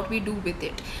about what we do with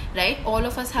it, right? All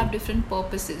of us have different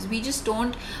purposes. We just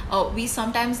don't we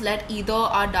sometimes let either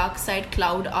our dark side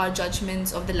cloud our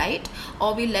judgments of the light,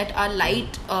 or we let our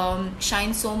light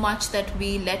shine so much that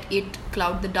we let it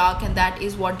cloud the dark, and that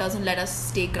is what doesn't let us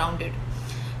stay grounded.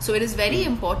 So it is very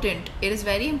important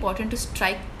to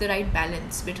strike the right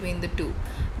balance between the two,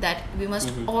 that we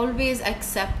must always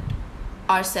accept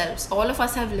ourselves. All of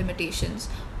us have limitations.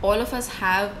 All of us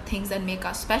have things that make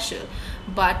us special.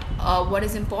 But what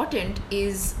is important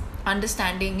is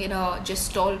understanding in a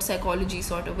Gestalt psychology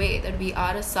sort of way that we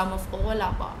are a sum of all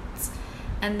our parts.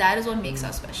 And that is what makes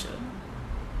us special.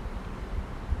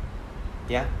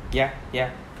 Yeah.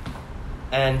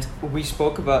 And we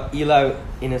spoke about Eli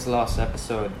in his last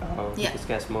episode. We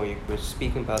discussed more. You were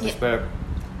speaking about this, where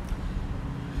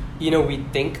we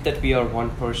think that we are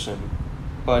one person,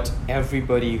 but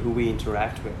everybody who we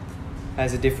interact with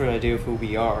has a different idea of who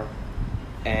we are,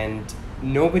 and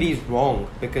nobody's wrong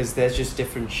because there's just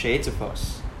different shades of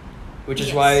us, which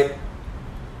is why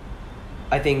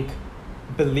I think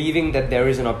believing that there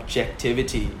is an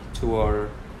objectivity to our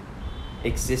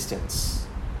existence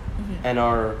and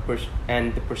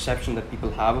and the perception that people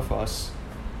have of us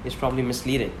is probably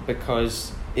misleading,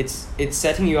 because it's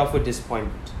setting you up for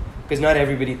disappointment, because not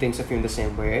everybody thinks of you in the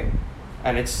same way,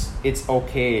 and it's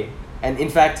okay. And in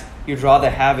fact, you'd rather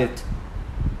have it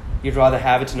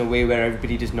in a way where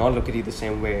everybody does not look at you the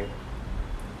same way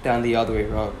than the other way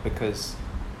around, because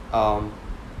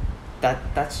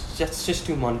that's just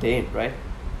too mundane, right?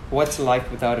 What's life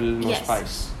without a little more Yes.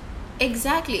 spice?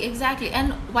 Exactly.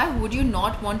 And why would you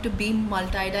not want to be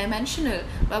multidimensional?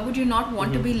 Why would you not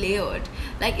want to be layered?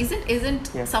 Like, isn't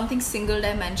Yeah. something single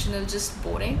dimensional just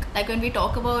boring? Like, when we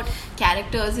talk about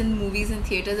characters in movies and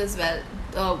theaters as well,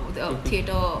 the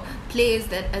theater plays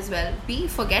that as well, we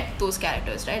forget those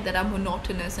characters, right? That are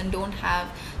monotonous and don't have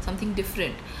something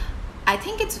different. I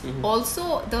think it's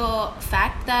also the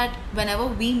fact that whenever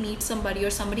we meet somebody or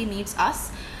somebody meets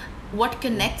us, what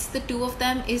connects the two of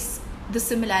them is the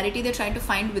similarity they're trying to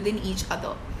find within each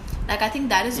other. Like, I think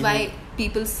that is why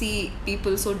people see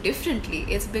people so differently.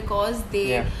 It's because they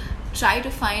Yeah. try to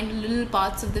find little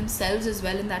parts of themselves as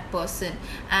well in that person,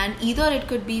 and either it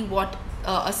could be what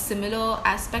a similar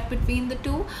aspect between the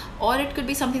two, or it could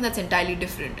be something that's entirely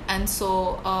different. And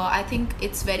so I think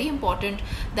it's very important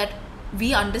that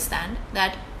we understand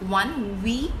that, one,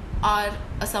 we are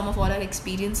a sum of all our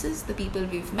experiences, the people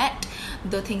we've met,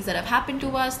 the things that have happened to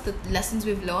us, the lessons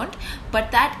we've learned,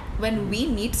 but that when we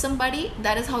meet somebody,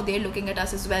 that is how they're looking at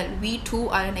us as well. We too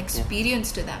are an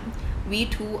experience to them. We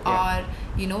too are,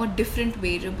 a different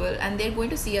variable, and they're going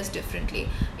to see us differently.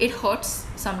 It hurts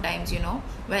sometimes,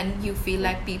 when you feel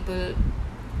like people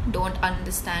don't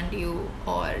understand you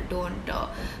or don't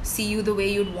see you the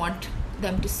way you'd want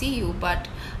them to see you. But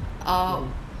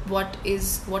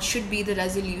what should be the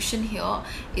resolution here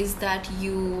is that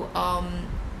you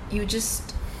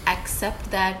just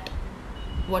accept that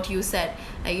what you said,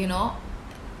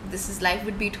 this is life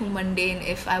would be too mundane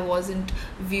if I wasn't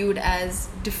viewed as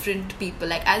different people.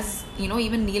 Like, as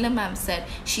even Neelam ma'am said,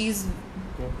 she's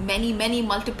many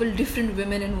multiple different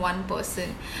women in one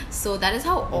person. So that is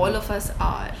how all of us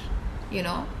are.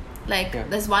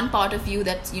 There's one part of you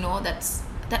that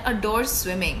that adores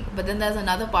swimming, but then there's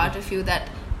another part of you that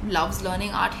loves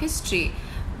learning art history.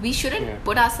 We shouldn't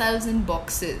put ourselves in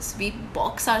boxes. We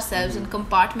box ourselves and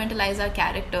compartmentalize our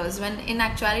characters, when in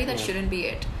actuality that shouldn't be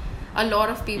it. A lot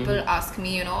of people ask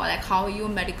me, like, how are you a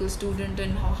medical student,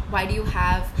 and why do you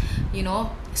have,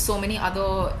 so many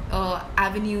other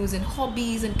avenues and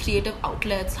hobbies and creative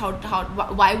outlets?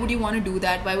 Why would you want to do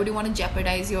that? Why would you want to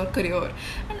jeopardize your career?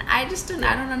 And I just don't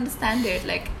understand it.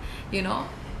 Like,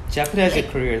 Jeopardize your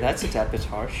career, that's a tad bit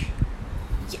harsh.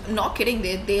 Not kidding.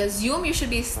 They assume you should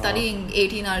be studying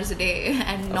 18 hours a day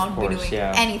and not be doing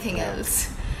anything else.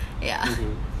 Yeah.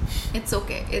 It's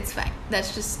okay. It's fine.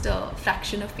 That's just a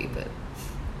fraction of people.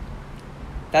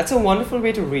 That's a wonderful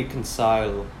way to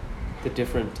reconcile the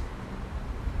different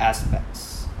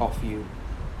aspects of you,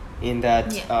 in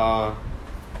that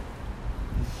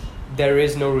there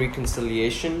is no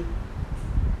reconciliation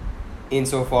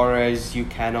insofar as you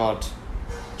cannot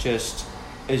just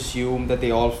assume that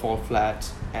they all fall flat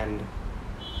and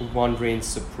one reigns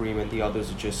supreme and the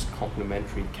others are just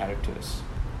complementary characters.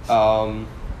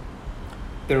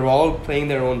 They're all playing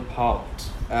their own part,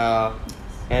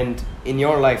 and in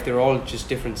your life they're all just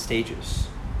different stages.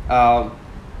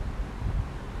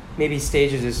 Maybe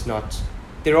stages is not,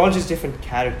 they're all just different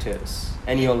characters,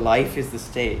 and your life is the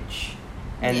stage,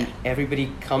 and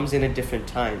everybody comes in at different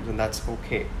times, and that's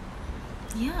okay.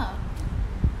 Yeah,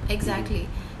 exactly.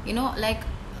 Like,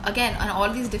 again, and all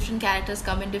these different characters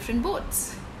come in different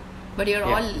boats, but you're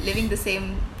all living the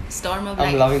same storm of life.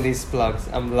 I'm loving these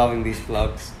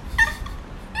plugs.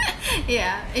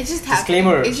 Yeah, it just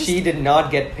happened. Disclaimer, she did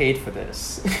not get paid for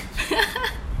this.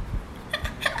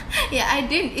 Yeah, I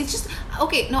didn't. It's just,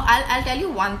 okay, no, I'll tell you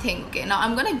one thing, okay? Now,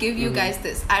 I'm going to give you guys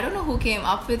this. I don't know who came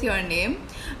up with your name,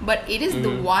 but it is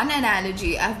the one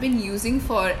analogy I've been using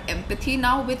for empathy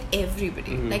now with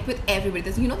everybody. Like, with everybody.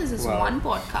 There's this one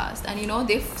podcast, and,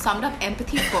 they've summed up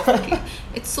empathy perfectly.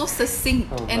 It's so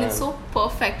succinct, and it's so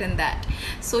perfect in that.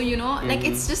 So, like,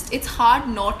 it's hard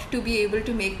not to be able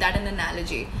to make that an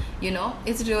analogy.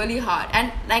 It's really hard.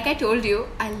 And like I told you,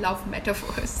 I love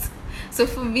metaphors. So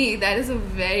for me, that is a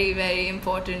very, very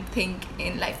important thing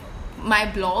in life. My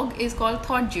blog is called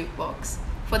Thought Jukebox.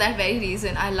 For that very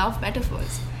reason, I love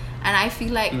metaphors. And I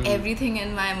feel like everything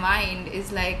in my mind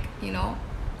is like,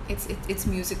 it's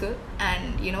musical.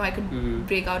 And, I could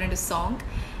break out into song,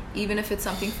 even if it's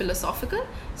something philosophical.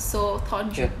 So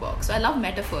Thought Jukebox. So I love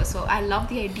metaphors. So I love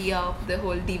the idea of the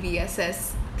whole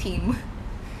DVSS theme.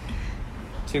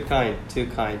 Too kind.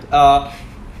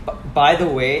 By the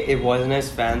way, it wasn't as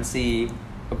fancy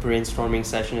a brainstorming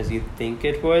session as you think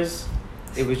it was.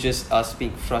 It was just us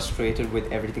being frustrated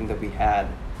with everything that we had.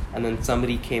 And then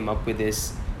somebody came up with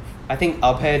this. I think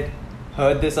Abhed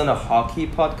heard this on a hockey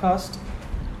podcast.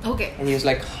 Okay. And he was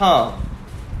like,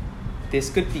 this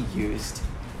could be used.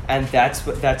 And that's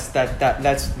when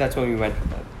we went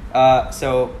with it.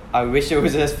 So I wish it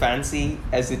was as fancy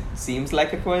as it seems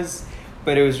like it was.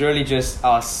 but it was really just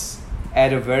us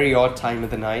at a very odd time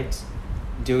of the night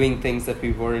doing things that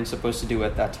we weren't supposed to do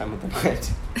at that time of the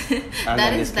night.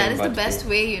 That is the best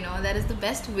way, you know, that is the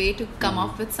best way to come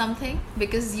up with something,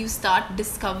 because you start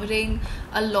discovering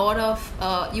a lot of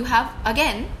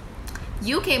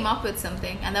you came up with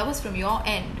something and that was from your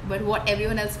end, but what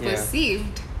everyone else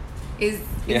perceived is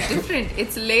different.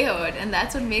 It's layered, and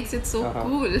that's what makes it so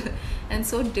cool and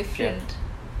so different.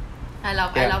 I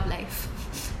love life.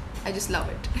 I just love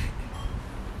it.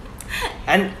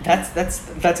 And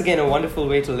that's again a wonderful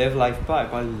way to live life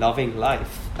by loving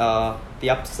life, the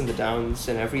ups and the downs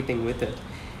and everything with it.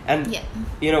 And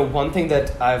you know, one thing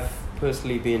that I've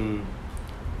personally been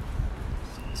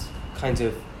kind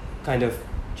of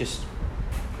just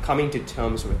coming to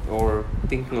terms with or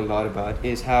thinking a lot about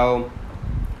is how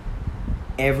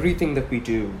everything that we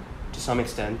do to some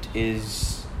extent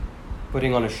is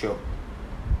putting on a show.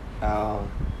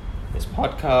 There's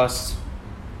podcasts,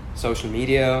 social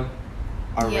media,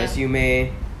 our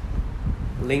resume,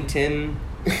 LinkedIn,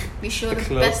 we show the the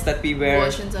clothes best that we wear.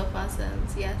 versions of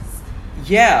ourselves. Yes.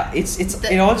 Yeah,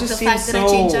 it all just seems fact that so. I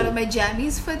changed out of my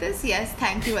jammies for this. Yes,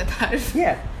 thank you, Atharv.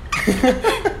 Yeah.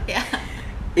 Yeah.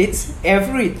 It's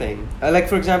everything. Like,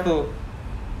 for example,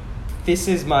 this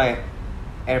is my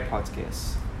AirPods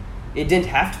case. It didn't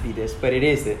have to be this, but it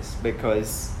is this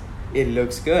because it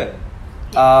looks good.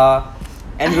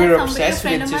 And we're obsessed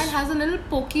with it. A friend of mine has a little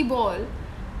Pokeball.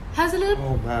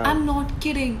 Oh man! I'm not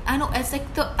kidding. I know, it's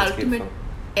like the ultimate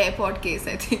beautiful. AirPod case,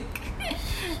 I think.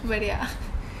 But yeah,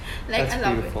 like, That's I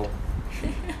love beautiful.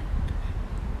 it.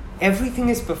 Everything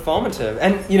is performative,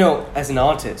 and you know, as an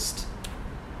artist,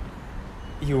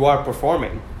 you are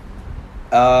performing,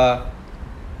 but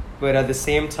at the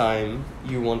same time,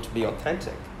 you want to be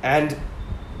authentic. And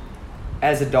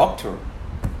as a doctor,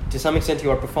 to some extent,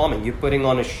 you are performing. You're putting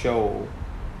on a show,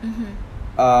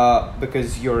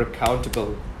 because you're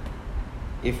accountable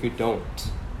if you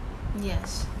don't.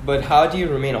 Yes. But how do you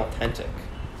remain authentic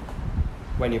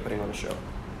when you're putting on a show?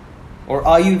 Or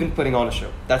are you even putting on a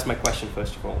show? That's my question,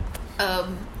 first of all.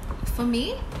 For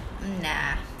me,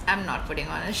 nah, I'm not putting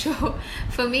on a show.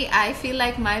 For me, I feel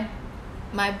like my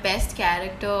best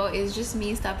character is just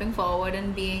me stepping forward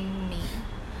and being me.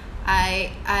 I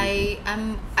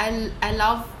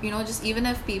love, you know, just even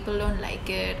if people don't like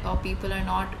it or people are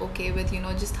not okay with, you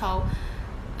know, just how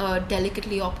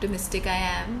delicately optimistic I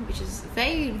am, which is a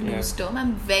very loose term.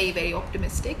 I'm very, very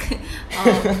optimistic.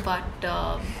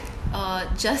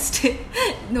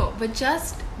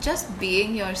 Just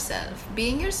being yourself,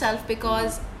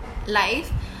 because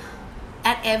life,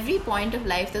 at every point of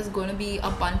life, there's going to be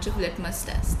a bunch of litmus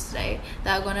tests, right?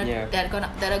 That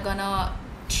are gonna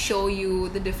show you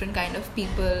the different kind of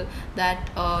people that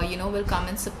will come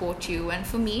and support you. And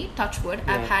for me, touch wood,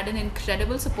 I've had an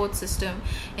incredible support system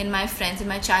in my friends, in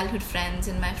my childhood friends,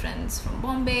 in my friends from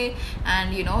Bombay,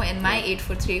 and you know, in my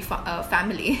 843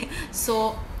 family.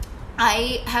 So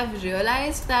I have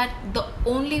realized that the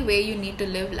only way you need to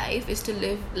live life is to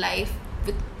live life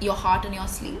with your heart on your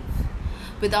sleeve,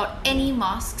 without any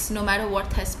masks, no matter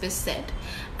what Thespis said,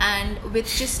 and with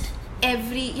just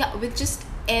every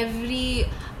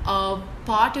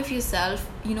part of yourself,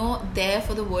 you know, there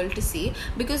for the world to see.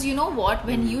 Because you know what,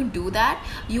 when you do that,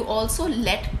 you also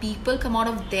let people come out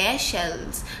of their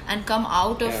shells and come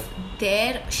out of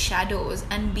their shadows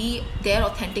and be their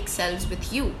authentic selves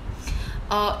with you.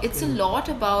 It's a lot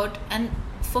about, and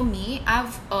for me,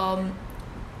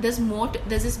 there's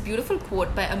this beautiful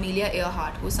quote by Amelia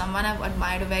Earhart, who's someone I've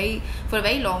admired for a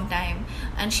very long time,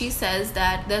 and she says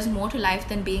that there's more to life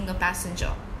than being a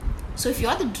passenger. So if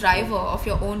you're the driver of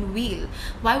your own wheel,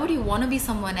 why would you want to be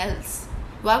someone else?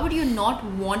 Why would you not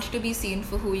want to be seen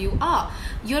for who you are?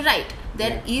 You're right.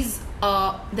 There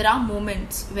are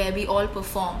moments where we all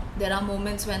perform. There are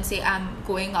moments when, say, I'm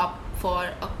going up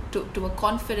to a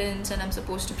conference and I'm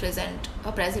supposed to present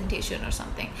a presentation or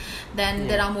something. Then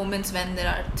there are moments when there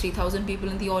are 3,000 people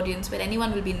in the audience where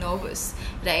anyone will be nervous,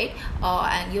 right?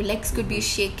 And your legs could be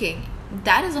shaking.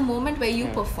 That is a moment where you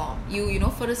perform. You know,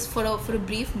 for a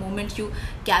brief moment, you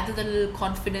gather the little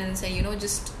confidence and, you know,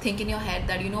 just think in your head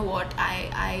that, you know what,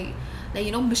 I like,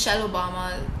 you know, Michelle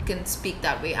Obama can speak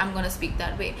that way. I'm gonna speak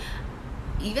that way.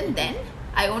 Even then,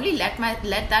 I only let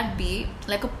that be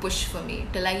like a push for me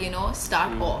till I, you know,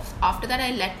 start off. After that,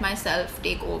 I let myself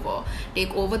take over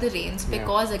the reins,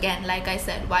 because again, like I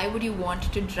said, why would you want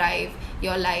to drive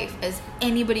your life as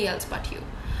anybody else but you?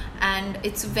 And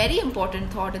it's a very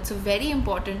important thought. It's a very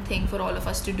important thing for all of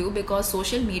us to do, because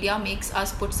social media makes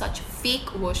us put such fake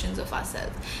versions of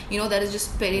ourselves. You know, that is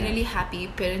just perennially happy,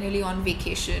 perennially on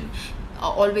vacation,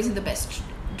 always in the best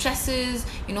dresses,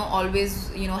 always,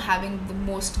 having the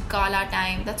most gala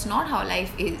time. That's not how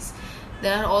life is.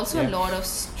 There are also a lot of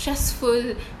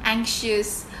stressful,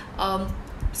 anxious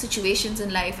situations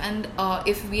in life, and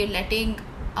if we are letting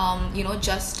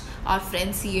just our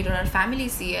friends see it or our family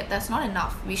see it, that's not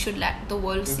enough. We should let the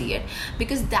world see it,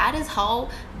 because that is how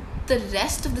the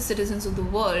rest of the citizens of the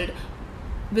world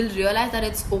will realize that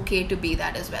it's okay to be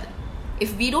that as well.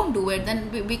 If we don't do it,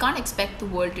 then we can't expect the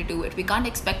world to do it. We can't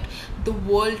expect the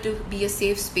world to be a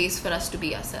safe space for us to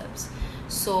be ourselves.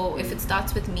 So if it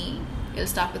starts with me, it'll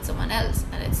start with someone else,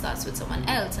 and it starts with someone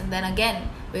else, and then again,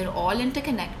 we're all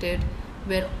interconnected.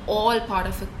 We're all part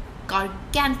of a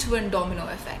gargantuan domino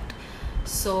effect.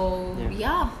 So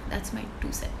yeah, that's my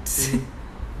 2 cents.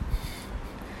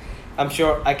 I'm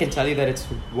sure I can tell you that it's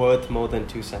worth more than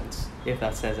 2 cents, if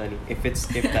that says if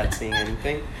that's saying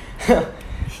anything.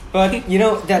 But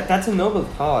that's a noble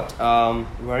thought.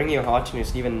 Wearing your heart on your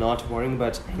sleeve and not worrying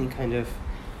about any kind of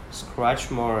scratch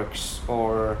marks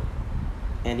or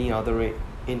any other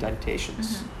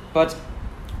indentations. But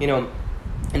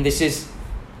and this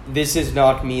is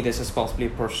not me. This is possibly a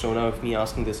persona of me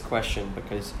asking this question,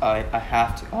 because I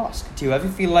have to ask. Do you ever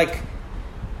feel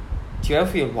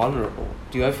vulnerable?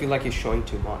 Do you ever feel like you're showing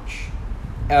too much?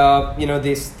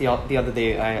 The other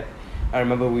day, I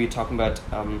remember we were talking about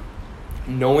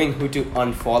knowing who to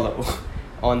unfollow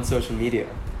on social media.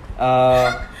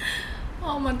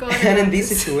 Oh my god! And in these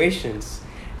situations,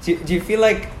 do you feel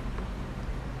like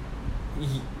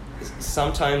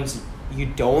sometimes you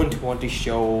don't want to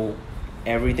show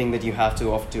everything that you have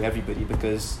to offer to everybody,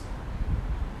 because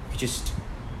you just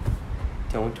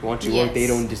don't want to, or they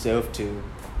don't deserve to,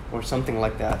 or something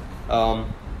like that?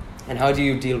 And how do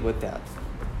you deal with that?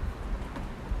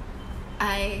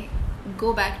 I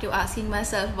go back to asking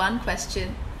myself one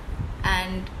question,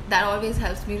 and that always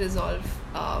helps me resolve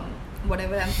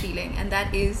whatever I'm feeling, and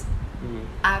that is,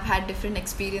 I've had different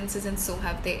experiences and so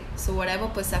have they. So whatever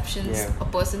perceptions a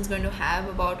person's going to have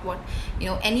about what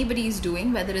anybody is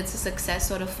doing, whether it's a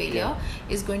success or a failure,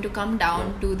 is going to come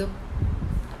down to the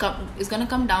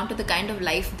kind of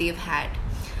life they've had.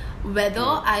 Whether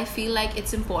I feel like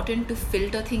it's important to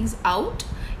filter things out,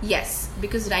 yes,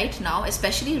 because right now,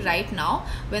 especially right now,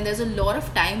 when there's a lot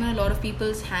of time in a lot of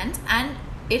people's hands, and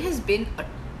it has been a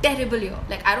terrible year.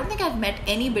 Like, I don't think I've met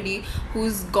anybody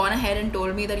who's gone ahead and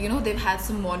told me that they've had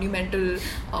some monumental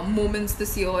moments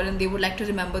this year and they would like to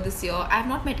remember this year. I've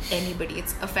not met anybody.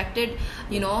 It's affected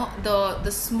the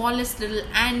smallest little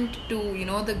ant to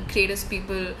the greatest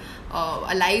people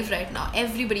alive right now.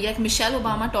 Everybody, like Michelle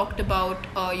Obama talked about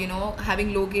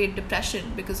having low grade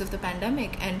depression because of the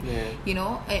pandemic, and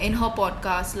in her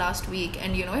podcast last week,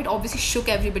 and it obviously shook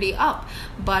everybody up,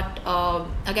 but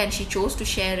again, she chose to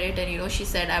share it, and she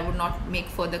said, I would not make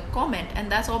further comment, and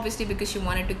that's obviously because she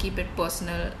wanted to keep it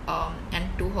personal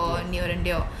and to her near and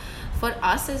dear. For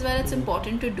us as well, it's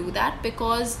important to do that,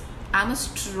 because I'm a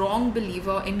strong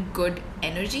believer in good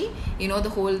energy.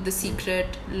 The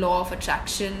secret law of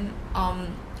attraction.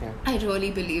 I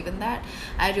really believe in that.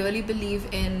 I really believe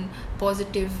in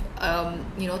positive,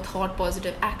 thought,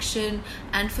 positive action.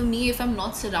 And for me, if I'm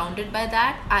not surrounded by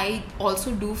that, I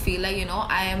also do feel like,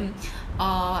 I am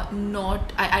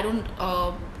not, I don't,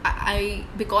 I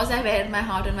because I wear my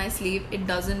heart on my sleeve, it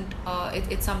doesn't,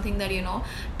 it's something that,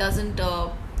 doesn't,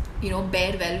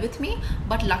 bear well with me.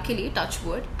 But luckily, touch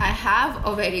wood, I have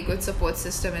a very good support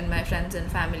system in my friends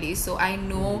and family. So I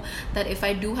know that if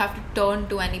I do have to turn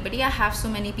to anybody, I have so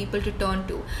many people to turn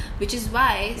to, which is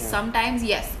why sometimes,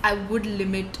 yes, I would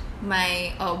limit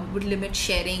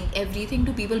sharing everything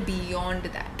to people beyond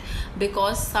that,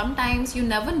 because sometimes you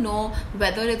never know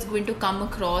whether it's going to come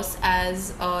across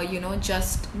as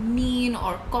just mean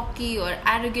or cocky or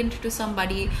arrogant to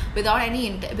somebody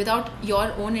without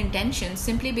your own intention,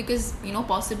 simply because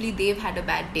possibly they've had a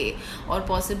bad day, or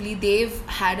possibly they've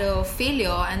had a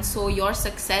failure, and so your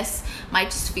success might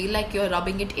just feel like you're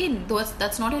rubbing it in, though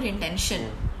that's not your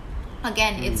intention.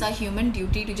 Again, it's a human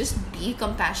duty to just be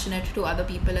compassionate to other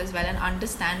people as well, and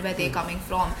understand where they're coming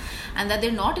from, and that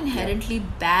they're not inherently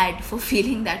bad for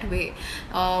feeling that way.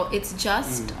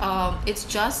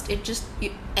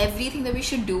 Everything that we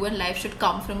should do in life should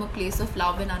come from a place of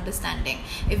love and understanding.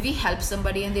 If we help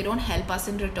somebody and they don't help us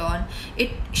in return, it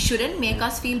shouldn't make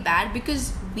us feel bad,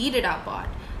 because we did our part.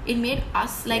 It made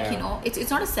us it's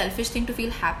not a selfish thing to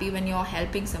feel happy when you're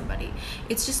helping somebody.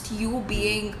 It's just you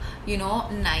being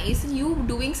nice, and you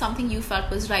doing something you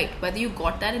felt was right. Whether you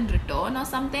got that in return or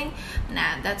something,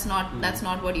 that's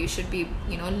not what you should be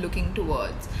looking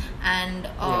towards. And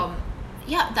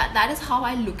that is how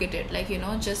I look at it,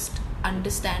 just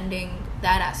understanding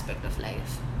that aspect of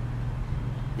life.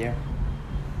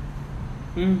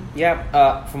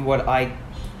 Yeah. From what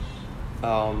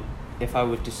if I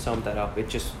were to sum that up, it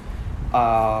just,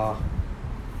 uh,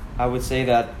 I would say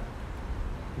that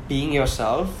being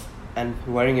yourself and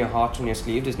wearing your heart on your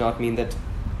sleeve does not mean that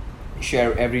you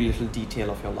share every little detail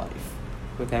of your life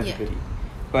with everybody,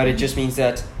 but it just means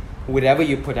that whatever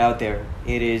you put out there,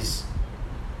 it is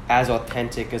as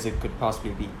authentic as it could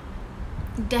possibly be.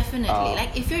 Definitely.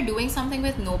 Like, if you're doing something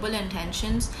with noble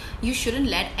intentions, you shouldn't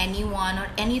let anyone or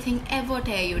anything ever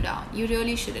tear you down. You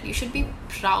really shouldn't. You should be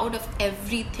proud of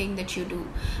everything that you do,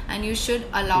 and you should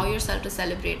allow yourself to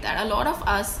celebrate that. A lot of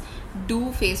us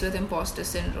do face with imposter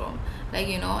syndrome, like,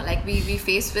 like we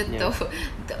face with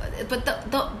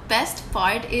the best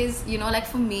part is, like,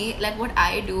 for me, like, what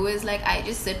I do is, like, I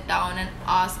just sit down and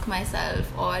ask myself,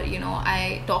 or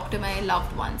I talk to my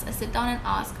loved ones. I sit down and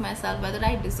ask myself whether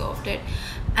I deserved it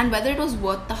and whether it was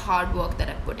worth the hard work that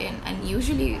I put in, and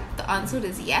usually the answer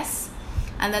is yes,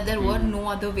 and that there were no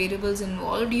other variables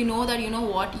involved. That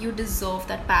what you deserve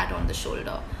that pat on the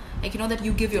shoulder, like, that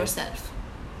you give yourself.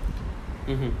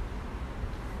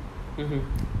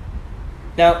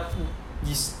 Now,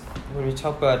 when we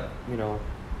talk about,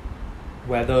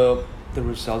 whether the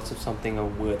results of something are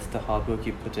worth the hard work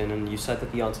you put in, and you said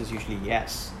that the answer is usually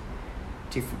yes.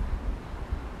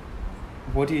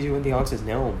 What do you do when the answer is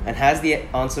no? And has the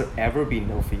answer ever been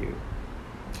no for you?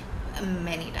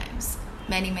 Many times.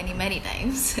 Many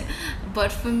times.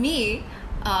 But for me,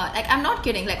 like, I'm not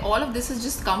kidding, like, all of this has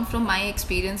just come from my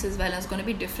experience as well, and it's going to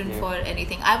be different for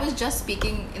anything. I was just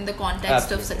speaking in the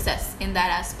context of success, in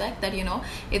that aspect, that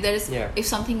if there is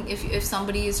if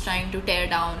somebody is trying to tear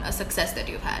down a success that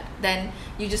you've had, then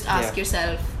you just ask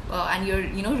yourself, and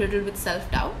you're riddled with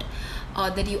self-doubt,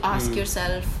 that you ask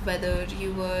yourself whether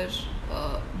you were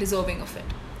deserving of it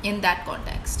in that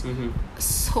context.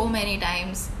 So many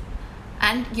times.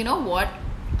 And you know what,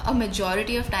 a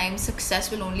majority of times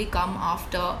success will only come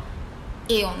after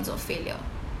aeons of failure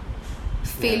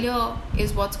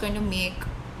is what's going to make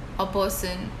a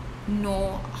person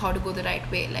know how to go the right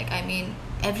way. Like, I mean,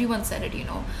 everyone said it.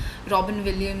 Robin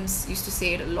Williams used to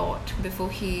say it a lot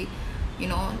before he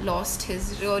lost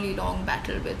his really long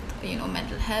battle with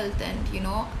mental health, and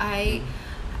I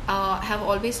have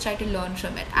always tried to learn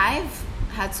from it. I've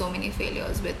had so many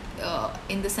failures with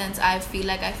in the sense, I feel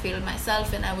like I failed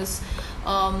myself, and I was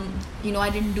I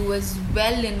didn't do as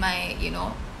well in my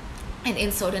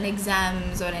in certain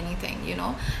exams or anything.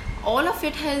 All of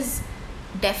it has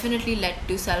definitely led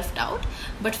to self-doubt,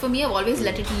 but for me, I've always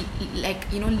let it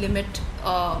limit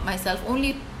myself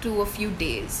only to a few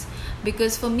days,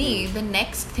 because for me, the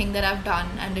next thing that I've done,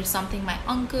 and it's something my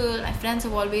uncle, my friends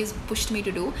have always pushed me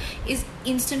to do, is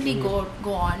instantly go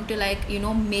on to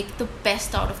make the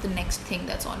best out of the next thing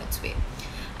that's on its way.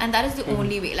 And that is the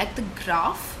only way. Like, the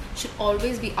graph should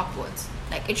always be upwards.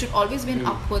 Like, it should always be an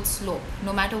upward slope,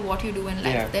 no matter what you do in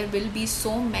life. There will be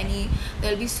so many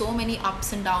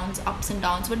ups and downs,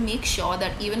 but make sure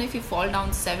that even if you fall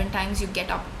down 7 times, you get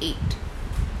up 8.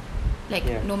 Like,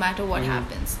 no matter what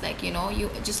happens, like, you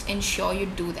just ensure you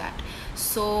do that.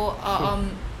 So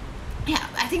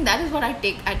I think that is what I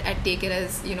take it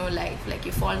as, life. Like,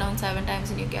 you fall down 7 times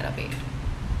and you get up 8.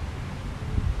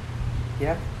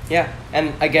 Yeah,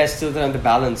 and I guess till then the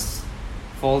balance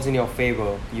falls in your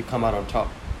favor, you come out on top.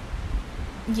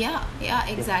 Yeah,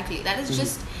 exactly. That is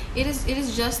just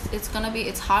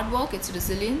it's hard work, it's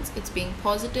resilience, it's being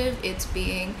positive, it's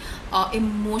being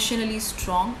emotionally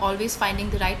strong, always finding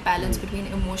the right balance between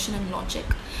emotion and logic,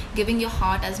 giving your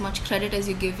heart as much credit as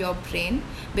you give your brain,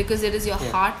 because it is your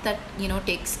heart that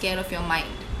takes care of your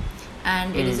mind,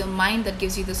 and it is your mind that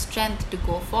gives you the strength to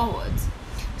go forwards.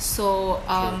 So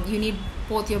you need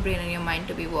both your brain and your mind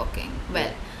to be working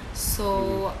well.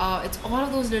 So it's all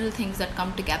of those little things that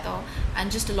come together,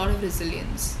 and just a lot of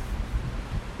resilience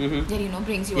that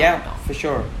brings you out on top. For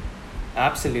sure,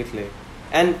 absolutely.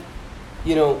 And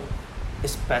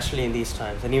especially in these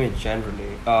times, and even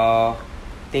generally,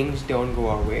 things don't go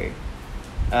our way,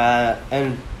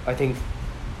 and I think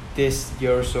this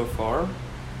year so far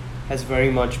has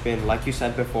very much been, like you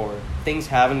said before, things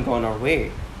haven't gone our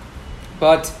way.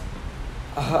 But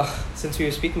since we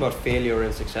were speaking about failure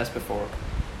and success before,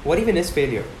 what even is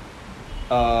failure?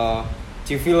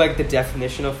 Do you feel like the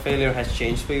definition of failure has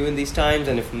changed for you in these times?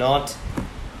 And if not,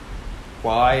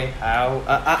 why? How?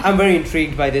 I'm very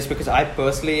intrigued by this, because I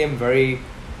personally am very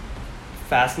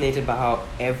fascinated by how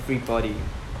everybody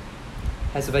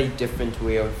has a very different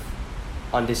way of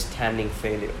understanding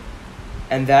failure.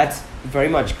 And that very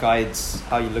much guides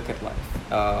how you look at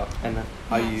life and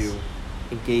how you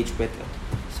engage with it.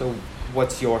 So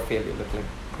what's your failure look like?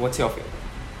 What's your failure?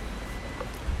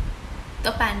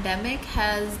 The pandemic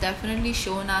has definitely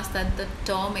shown us that the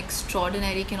term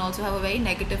extraordinary can also have a very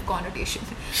negative connotation.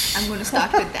 I'm going to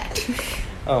start with that.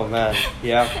 Oh man,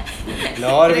 yeah. A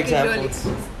lot of Like, examples.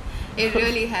 It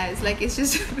really has. Like, it's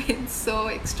just been so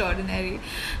extraordinary.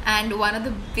 And one of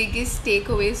the biggest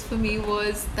takeaways for me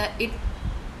was that it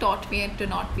taught me to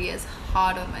not be as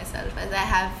hard on myself as I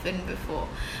have been before.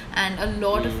 And a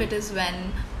lot of it is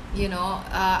when,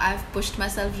 I've pushed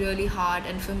myself really hard,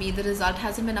 and for me the result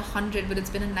hasn't been 100, but it's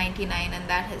been a 99, and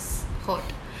that has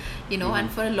hurt. And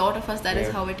for a lot of us that is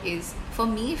Yeah. how it is. For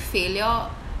me, failure,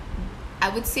 I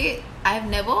would say I've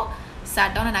never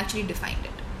sat down and actually defined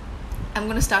it. I'm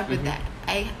going to start with that.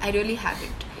 I really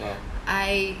haven't. Wow.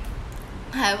 I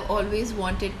have always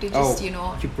wanted to just, you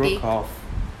broke take... off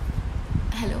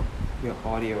Hello? your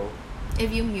audio.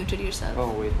 If you muted yourself.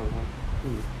 Oh wait, hold on.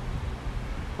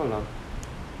 Hold on.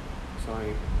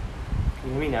 Sorry. Can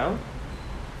you hear me now?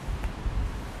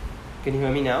 Can you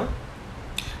hear me now?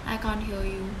 I can't hear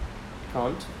you.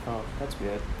 Can't? Oh, that's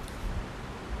weird.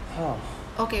 Oh.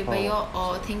 Okay, but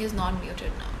Oh. your thing is not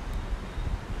muted now.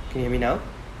 Can you hear me now?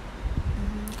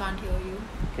 Can't hear you.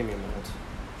 Give me a minute.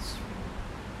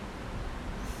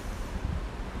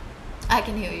 I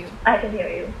can hear you. I can hear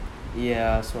you.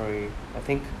 Yeah, sorry. I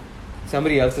think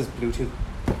somebody else's Bluetooth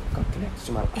got connected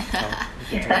to my laptop.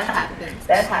 That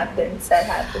happens. That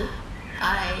happens.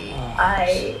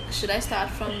 Should I start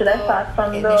from Should I start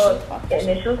from initial the thought?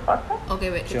 initial thought?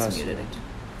 Okay, wait, it's Just- muted it.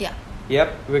 Yeah.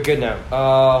 Yep, we're good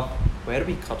now. Where do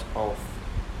we cut off?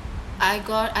 I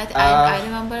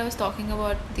remember I was talking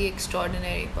about the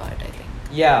extraordinary part, I think.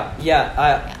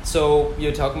 Yeah. So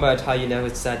you're talking about how you never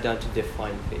sat down to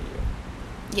define failure.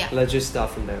 Yeah. Let's just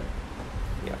start from there.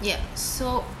 Yeah.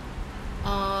 So,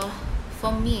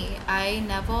 for me, I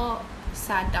never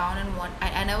sat down and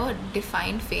I never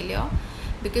defined failure,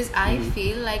 because I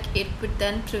feel like it would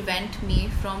then prevent me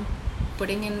from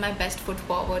putting in my best foot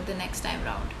forward the next time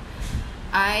round.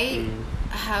 I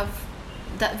have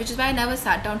that, which is why I never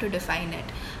sat down to define it.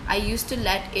 I used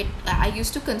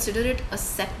to consider it a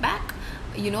setback,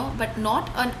 but not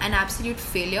an absolute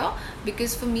failure,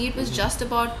 because for me it was just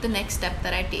about the next step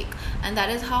that I take. And that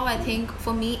is how I think,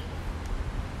 for me,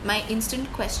 my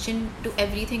instant question to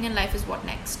everything in life is what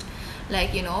next.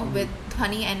 Like, with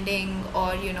Dhwani ending,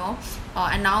 or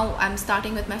and now I'm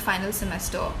starting with my final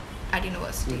semester at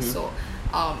university. So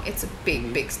it's a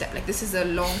big step. Like, this is a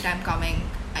long time coming.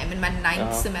 I'm in my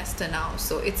ninth semester now,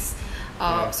 so it's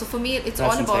so for me it's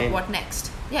That's all about insane. what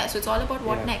next. So it's all about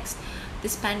what next.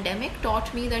 This pandemic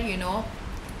taught me that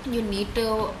you need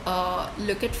to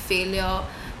look at failure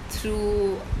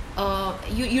through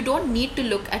you don't need to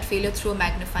look at failure through a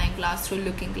magnifying glass, through a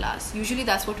looking glass. Usually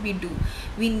that's what we do.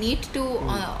 We need to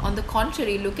on the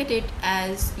contrary, look at it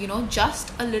as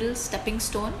just a little stepping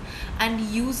stone, and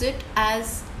use it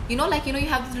as you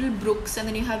have little brooks, and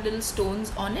then you have little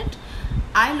stones on it.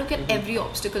 I look at every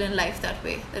obstacle in life that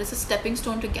way. There is a stepping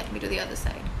stone to get me to the other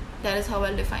side. That is how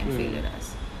I'll define failure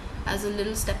as a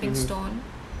little stepping stone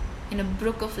in a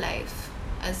brook of life,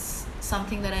 as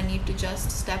something that I need to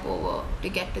just step over to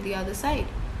get to the other side.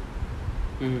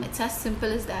 It's as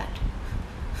simple as that.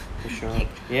 For sure.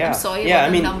 I'm sorry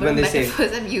about the number of when they say,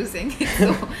 metaphors I'm using.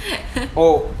 So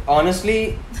oh,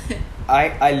 honestly,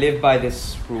 I live by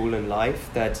this rule in life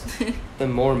that the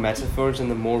more metaphors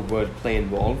and the more wordplay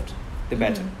involved, the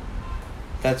better.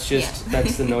 That's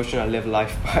the notion I live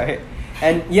life by.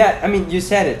 And you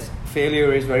said it.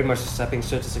 Failure is very much a stepping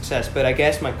stone to success. But I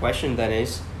guess my question then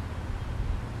is,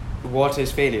 what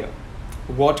is failure?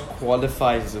 What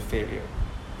qualifies as a failure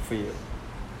for you?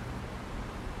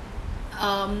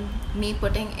 Me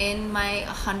putting in my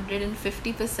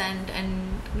 150%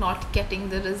 and not getting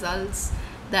the results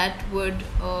that would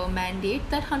mandate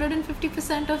that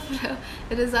 150% of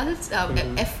results,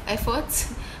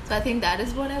 efforts. So I think that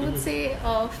is what I would say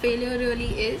failure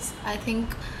really is. I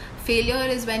think failure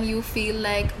is when you feel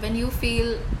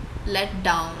let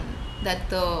down, that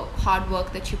the hard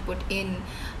work that you put in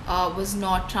was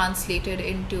not translated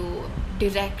into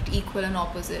direct, equal and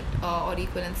opposite or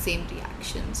equal and same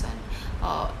reactions and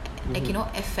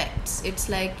effects. It's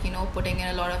like putting in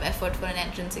a lot of effort for an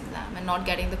entrance exam and not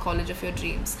getting the college of your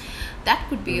dreams. That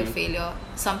could be a failure.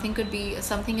 Something could be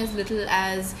something as little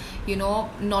as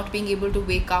not being able to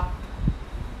wake up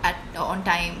on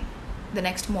time the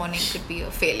next morning could be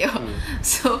a failure.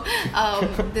 So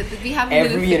we have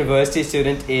every university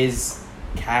student is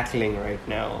cackling right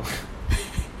now.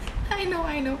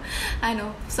 I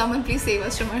know. Someone please save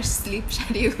us from our sleep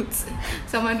schedules.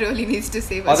 Someone really needs to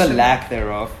save Or us the from lack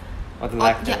thereof.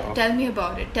 Tell me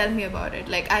about it.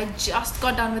 Like, I just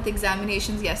got done with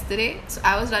examinations yesterday, so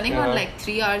I was running on like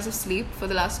 3 hours of sleep for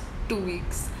the last 2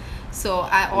 weeks. So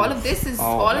all of this is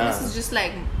just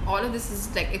like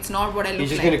it's not what I look You're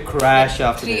just like. gonna crash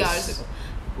after 3 this. hours ago.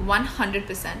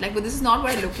 100%. Like, but this is not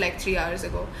what I looked like 3 hours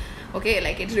ago. Okay,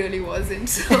 like it really wasn't.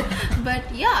 So, but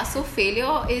yeah, so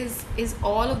failure is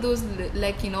all of those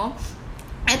like, you know,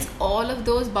 it's all of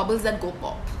those bubbles that go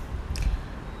pop.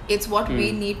 It's what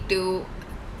we need to.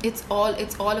 It's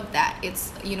all of that. It's,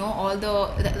 you know, all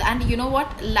and you know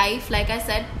what, life, like I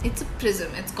said, it's a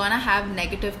prism. It's gonna have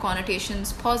negative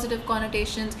connotations, positive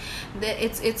connotations.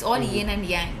 It's all yin and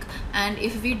yang. And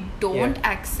if we don't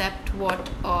accept what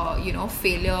you know,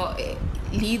 failure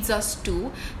leads us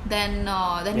to, then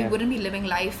we wouldn't be living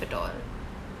life at all.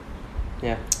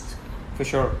 Yeah, for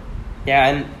sure. Yeah,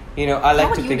 and you know, I like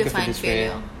How to would you think of it define this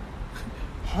failure?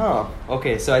 way.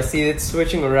 Okay, so I see it's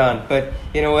switching around, but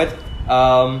you know what?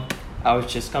 I was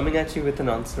just coming at you with an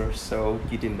answer, so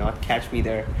you did not catch me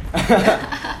there.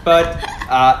 But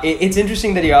it's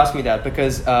interesting that you asked me that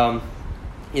because,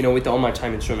 you know, with all my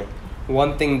time in swimming,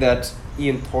 one thing that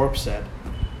Ian Thorpe said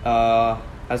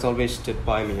has always stood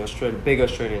by me, big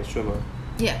Australian swimmer,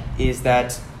 is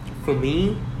that for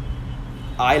me,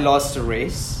 I lost a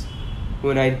race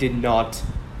when I did not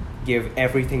give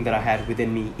everything that I had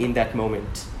within me in that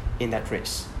moment, in that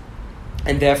race.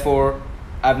 And therefore,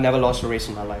 I've never lost a race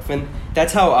in my life. And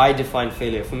that's how I define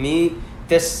failure. For me,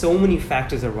 there's so many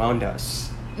factors around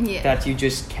us that you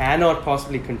just cannot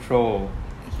possibly control.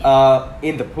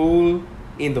 In the pool,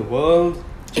 in the world,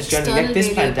 just generally, like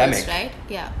this pandemic. Right?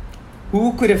 Yeah.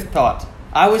 Who could have thought?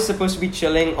 I was supposed to be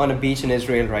chilling on a beach in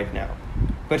Israel right now.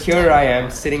 But here I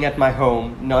am, sitting at my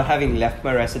home, not having left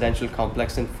my residential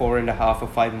complex in 4.5 or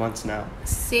 5 months now.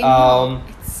 Same.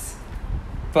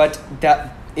 But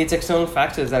it's external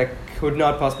factors that I could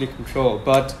not possibly control.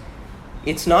 But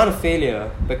it's not a failure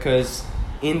because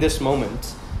in this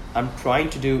moment, I'm trying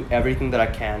to do everything that I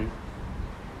can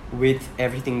with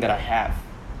everything that I have.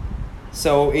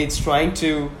 So it's trying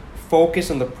to focus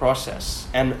on the process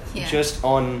and just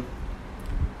on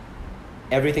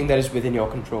everything that is within your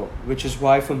control, which is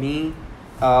why for me,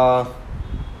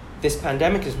 this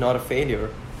pandemic is not a failure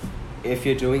if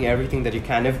you're doing everything that you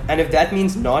can. If that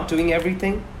means not doing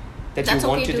everything that you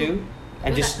want to do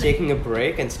and just taking a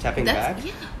break and stepping back,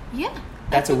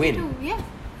 that's a win.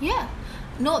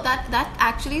 No, that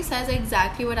actually says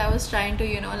exactly what I was trying to,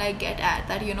 you know, like get at,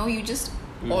 that, you know, you just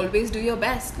always do your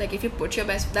best. Like if you put your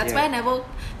best, that's why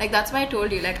that's why I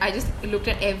told you, like I just looked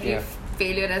at every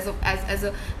failure as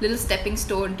a little stepping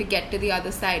stone to get to the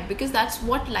other side, because that's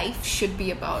what life should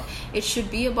be about. It should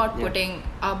be about putting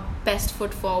our best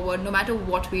foot forward no matter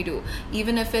what we do,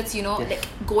 even if it's, you know, like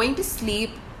going to sleep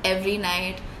every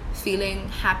night feeling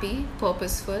happy,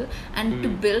 purposeful, and to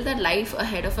build that life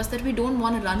ahead of us that we don't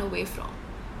want to run away from,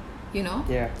 you know.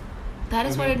 That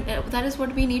is that is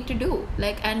what we need to do.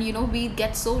 Like, and you know, we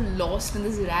get so lost in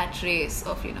this rat race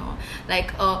of, you know,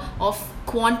 like of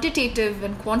quantitative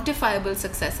and quantifiable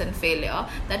success and failure,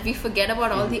 that we forget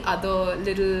about all the other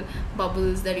little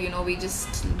bubbles that, you know, we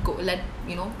just let,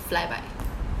 you know, fly by.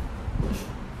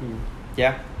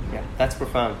 That's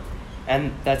profound.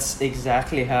 And that's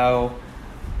exactly how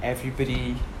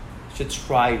everybody should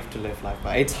strive to live life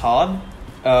by. It's hard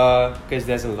because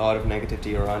there's a lot of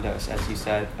negativity around us, as you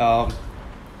said,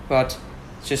 but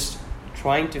just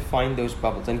trying to find those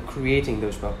bubbles and creating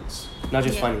those bubbles, not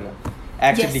just finding them,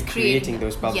 actively creating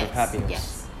those bubbles of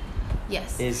happiness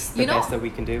is the best that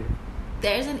we can do.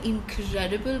 There's an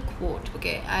incredible quote,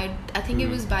 okay, I think it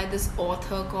was by this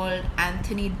author called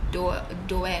Anthony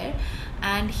Doerr,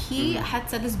 and he had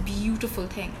said this beautiful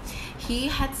thing. He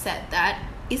had said that,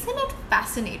 isn't it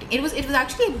fascinating? It was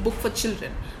actually a book for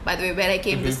children, by the way, where I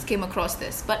came across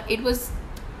this, but it was,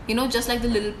 you know, just like The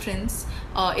Little Prince,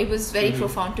 it was very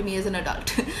profound to me as an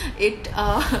adult. It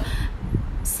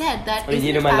said that,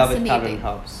 you know, my love with Calvin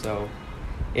Hobbes, so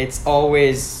it's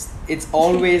always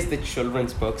the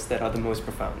children's books that are the most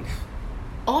profound.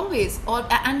 Always.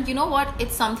 And you know what,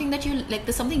 it's something that you like,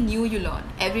 there's something new you learn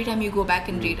every time you go back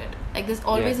and read it. Like there's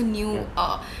always a new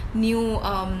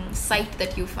sight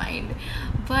that you find.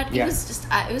 But it was just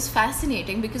it was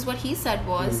fascinating, because what he said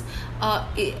was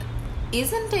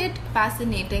isn't it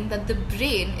fascinating that the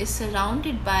brain is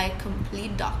surrounded by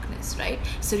complete darkness, right?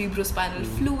 Cerebrospinal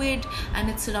fluid, and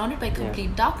it's surrounded by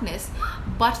complete darkness,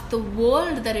 but the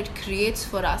world that it creates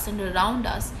for us and around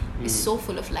us is so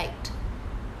full of light.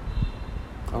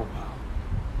 Oh wow.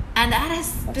 And that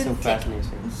has That's been so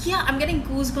fascinating. Yeah, I'm getting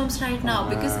goosebumps right now,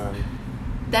 because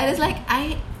that is like,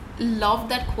 I love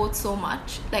that quote so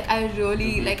much. Like I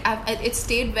really it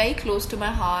stayed very close to my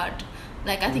heart,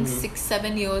 like I think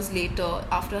 6-7 years later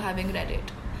after having read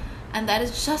it. And that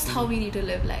is just how we need to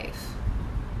live life.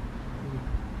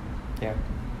 Yeah.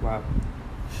 Wow.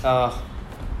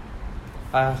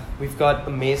 We've got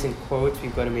amazing quotes.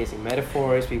 We've got amazing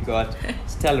metaphors. We've got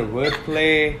stellar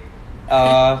wordplay.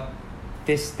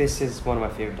 This is one of my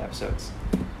favorite episodes.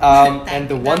 And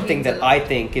the you. one That thing means a that lot. I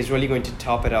think is really going to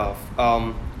top it off,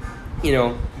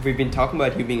 we've been talking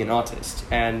about you being an artist,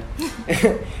 and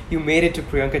you made it to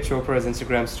Priyanka Chopra's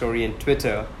Instagram story and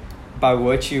Twitter by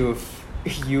virtue of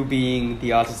you being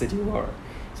the artist that you are.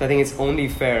 So I think it's only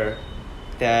fair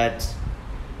that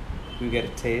we get a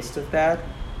taste of that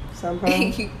somehow.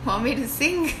 You want me to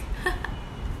sing?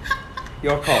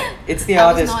 Your call. It's the I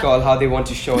was artist's not- call how they want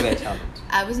to show their talent.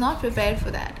 I was not prepared for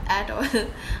that at all,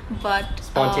 but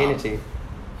Spontaneity.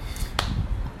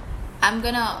 I'm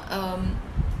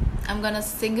gonna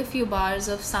sing a few bars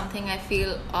of something I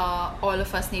feel all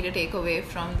of us need to take away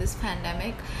from this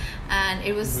pandemic, and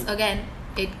it was again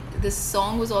this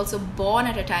song was also born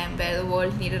at a time where the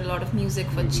world needed a lot of music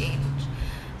for change.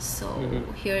 So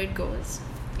here it goes.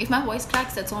 If my voice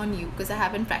cracks, that's on you because I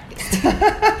haven't practiced.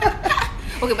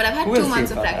 Okay, but I've had We'll 2 see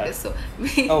months of about practice, so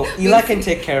Oh, we'll Eli can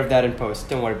see. take care of that in post.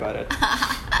 Don't worry about it.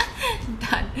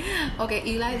 Done. Okay,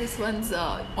 Eli, this one's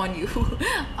on you.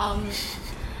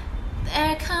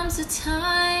 There comes a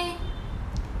time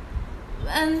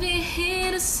when we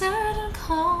hear a certain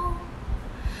call,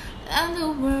 and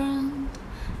the world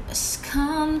must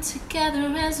come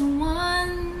together as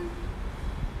one.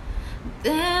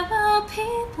 There are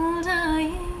people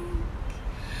dying,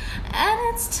 and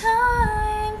it's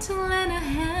time to lend a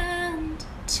hand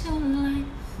to life,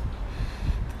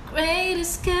 the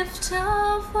greatest gift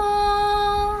of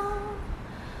all.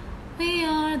 We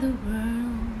are the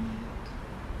world,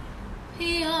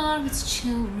 we are its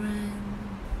children,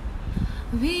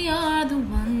 we are the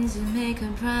ones who make a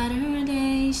brighter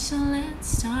day, so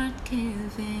let's start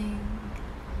giving.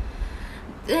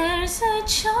 There's a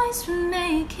choice we're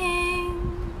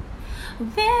making,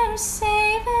 we're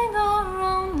saving our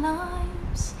own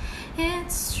lives.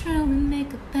 It's true, we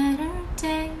make a better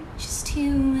day, just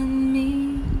you and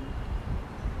me.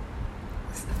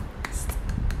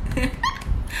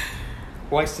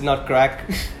 Voice did not crack.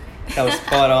 That was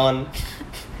spot on.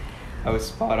 That was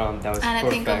spot on. That was And I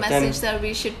perfect. think a message And that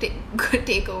we should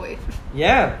take away from.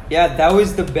 yeah, that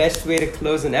was the best way to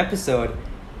close an episode.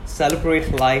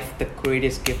 Celebrate life, the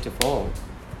greatest gift of all.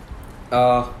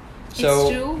 So It's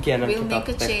true. again, We'll on make a top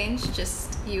of that, change,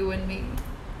 just you and me.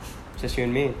 Just you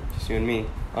and me,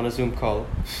 on a Zoom call.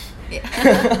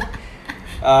 Yeah.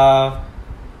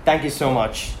 Thank you so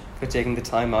much for taking the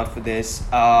time out for this.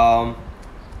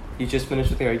 You just finished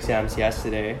with your exams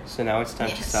yesterday, so now it's time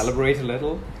to Yes. celebrate a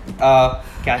little. Catch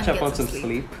And up get on some some sleep.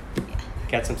 sleep. Yeah.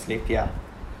 Get some sleep, yeah.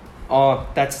 Oh,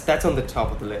 that's on the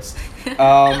top of the list.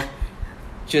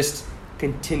 Just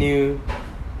continue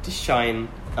to shine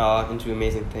into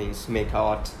amazing things, make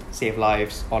art, save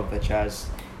lives, all of that jazz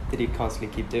that you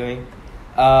constantly keep doing.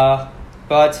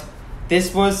 But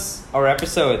this was our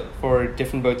episode for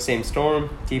Different Boat Same Storm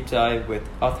Deep Dive with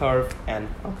Atharv and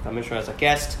Ankita Mishra as a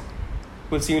guest.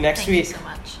 We'll see you next Thank week. you so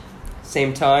much.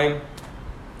 Same time,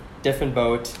 different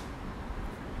boat,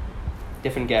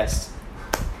 different guest,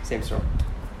 same storm.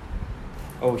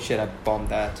 Oh shit, I bombed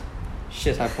that.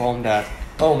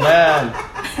 Oh man.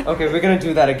 Okay, we're gonna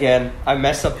do that again. I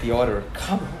messed up the order.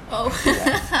 Come on. Oh, Okay.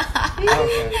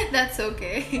 that's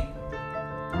okay.